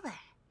喝呗。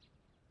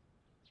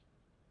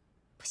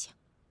不行，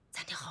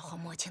咱得好好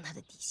摸清他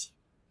的底细。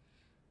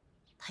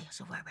他要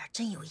是外边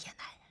真有野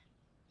男人，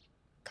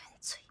干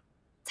脆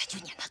咱就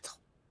撵他走。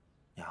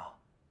娘，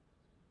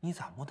你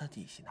咋摸他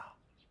底细呢？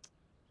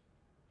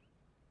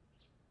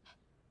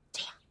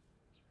这样，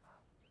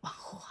往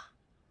后啊，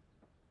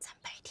咱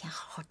白天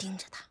好好盯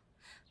着他。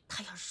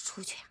他要是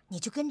出去啊，你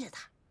就跟着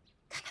他，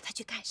看看他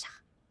去干啥。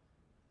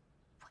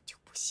我就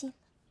不信了，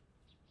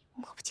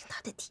摸不清他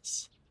的底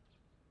细。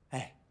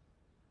哎，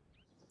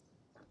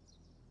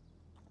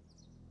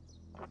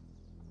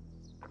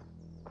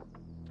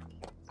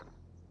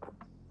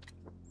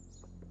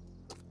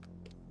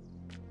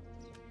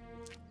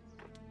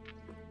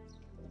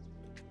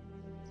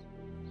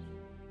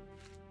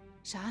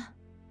啥？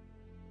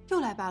又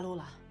来八路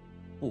了？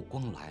不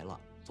光来了，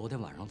昨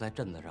天晚上在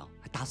镇子上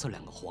还打死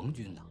2个皇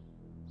军呢。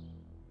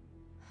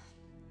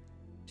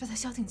这才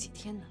消停几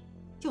天呢，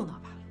又闹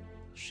八路？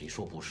谁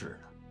说不是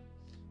呢？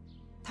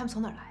他们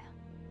从哪儿来呀？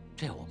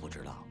这我不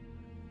知道。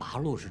八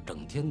路是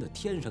整天的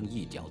天上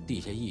一脚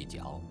地下一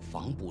脚，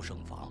防不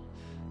胜防。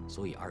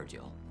所以二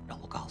舅让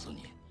我告诉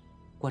你，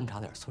观察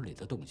点村里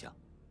的动向，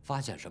发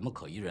现什么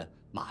可疑人，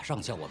马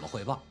上向我们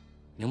汇报，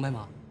明白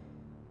吗？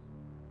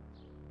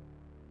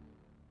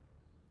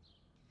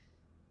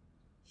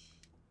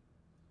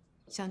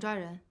想抓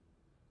人，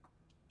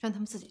让他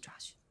们自己抓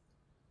去。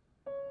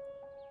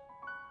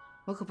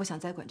我可不想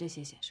再管这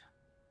些闲事儿。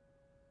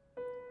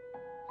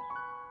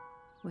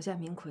我家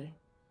明奎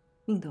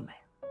命都没了，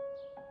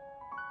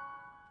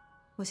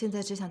我现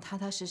在只想踏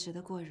踏实实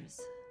的过日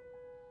子，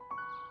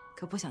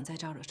可不想再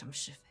招惹什么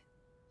是非。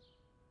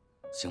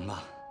行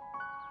吧，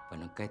反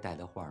正该带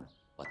的话呢，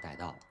我带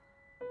到了，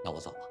那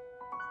我走了。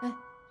哎，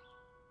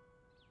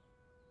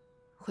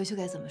回去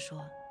该怎么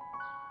说，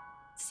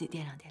自己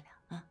掂量掂量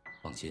啊。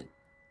放心，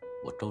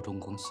我周崇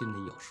光心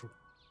里有数。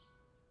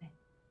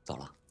走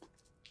了。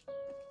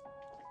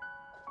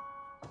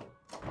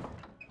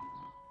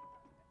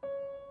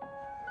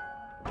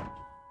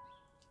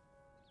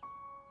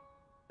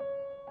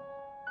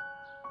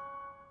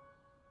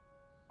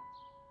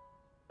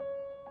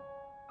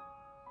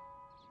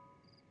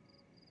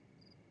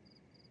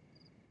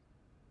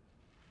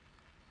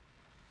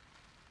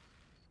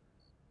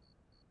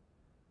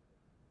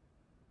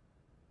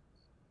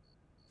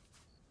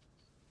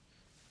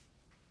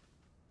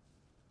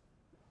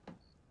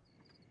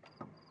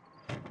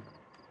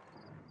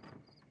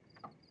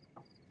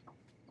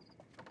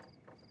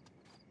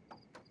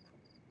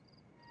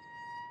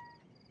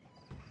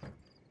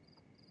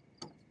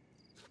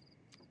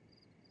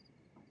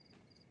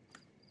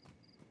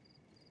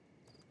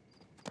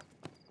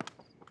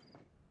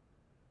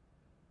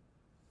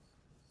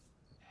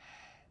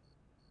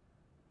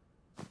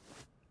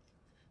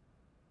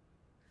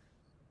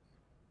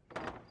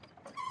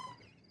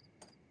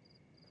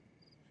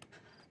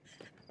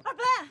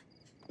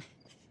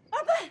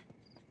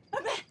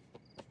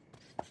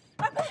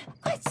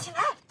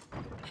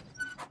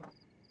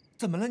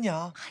怎么了，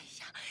娘？哎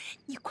呀，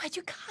你快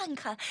去看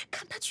看，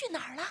看他去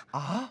哪儿了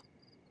啊！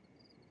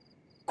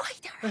快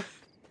点啊！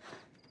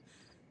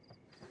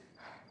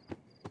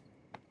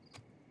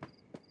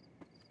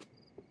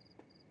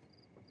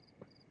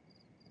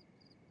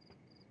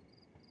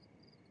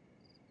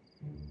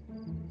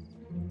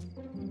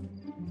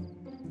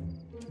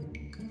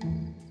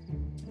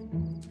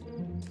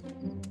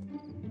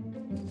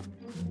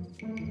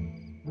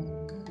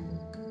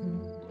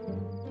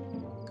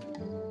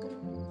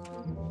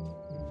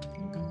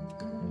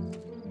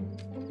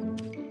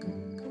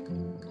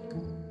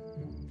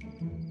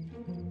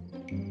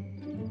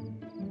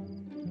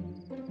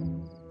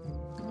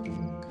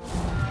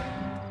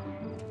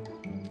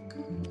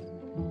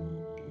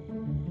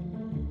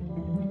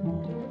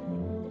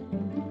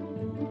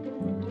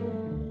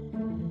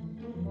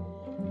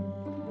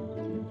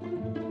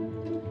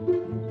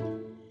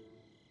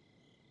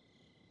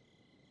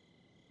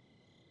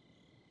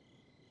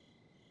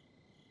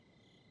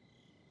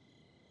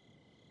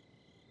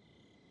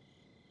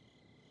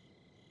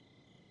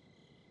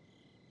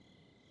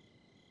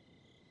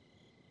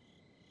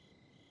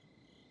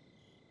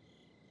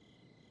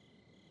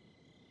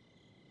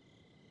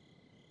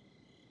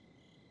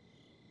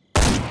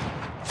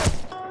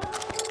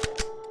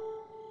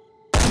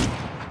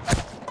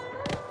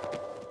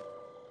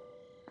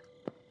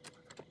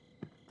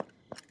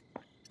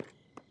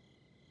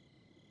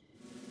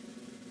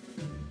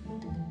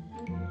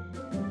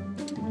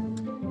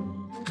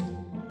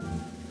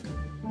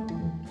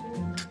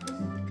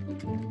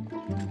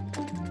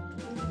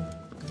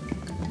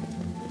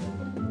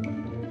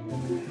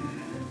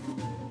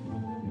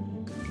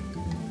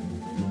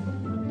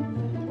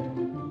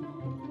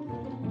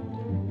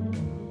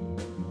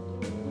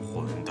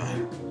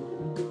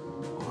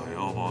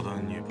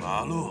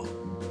八路。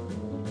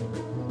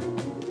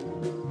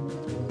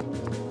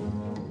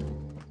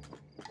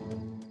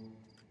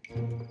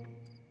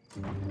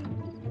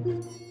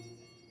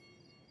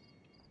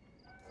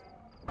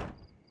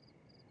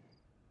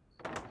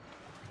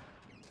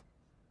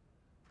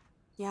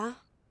娘，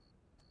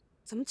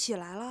怎么起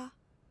来了？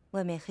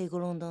外面黑咕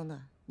隆咚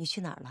的，你去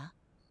哪儿了？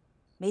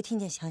没听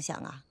见枪响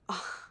啊？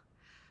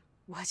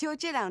我就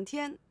这2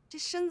天这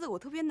身子我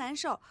特别难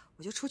受，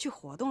我就出去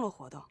活动了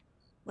活动。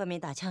外面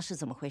打枪是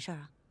怎么回事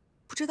啊？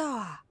不知道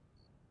啊，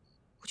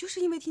我就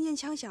是因为听见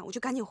枪响，我就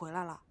赶紧回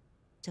来了。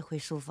这回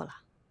舒服了？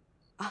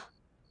啊，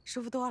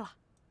舒服多了。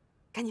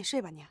赶紧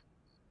睡吧，娘。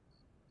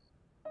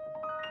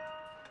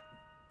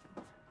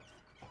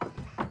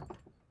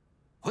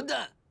混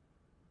蛋！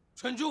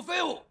全球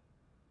废物！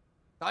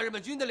大日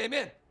本军的脸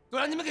面都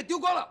让你们给丢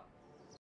光了！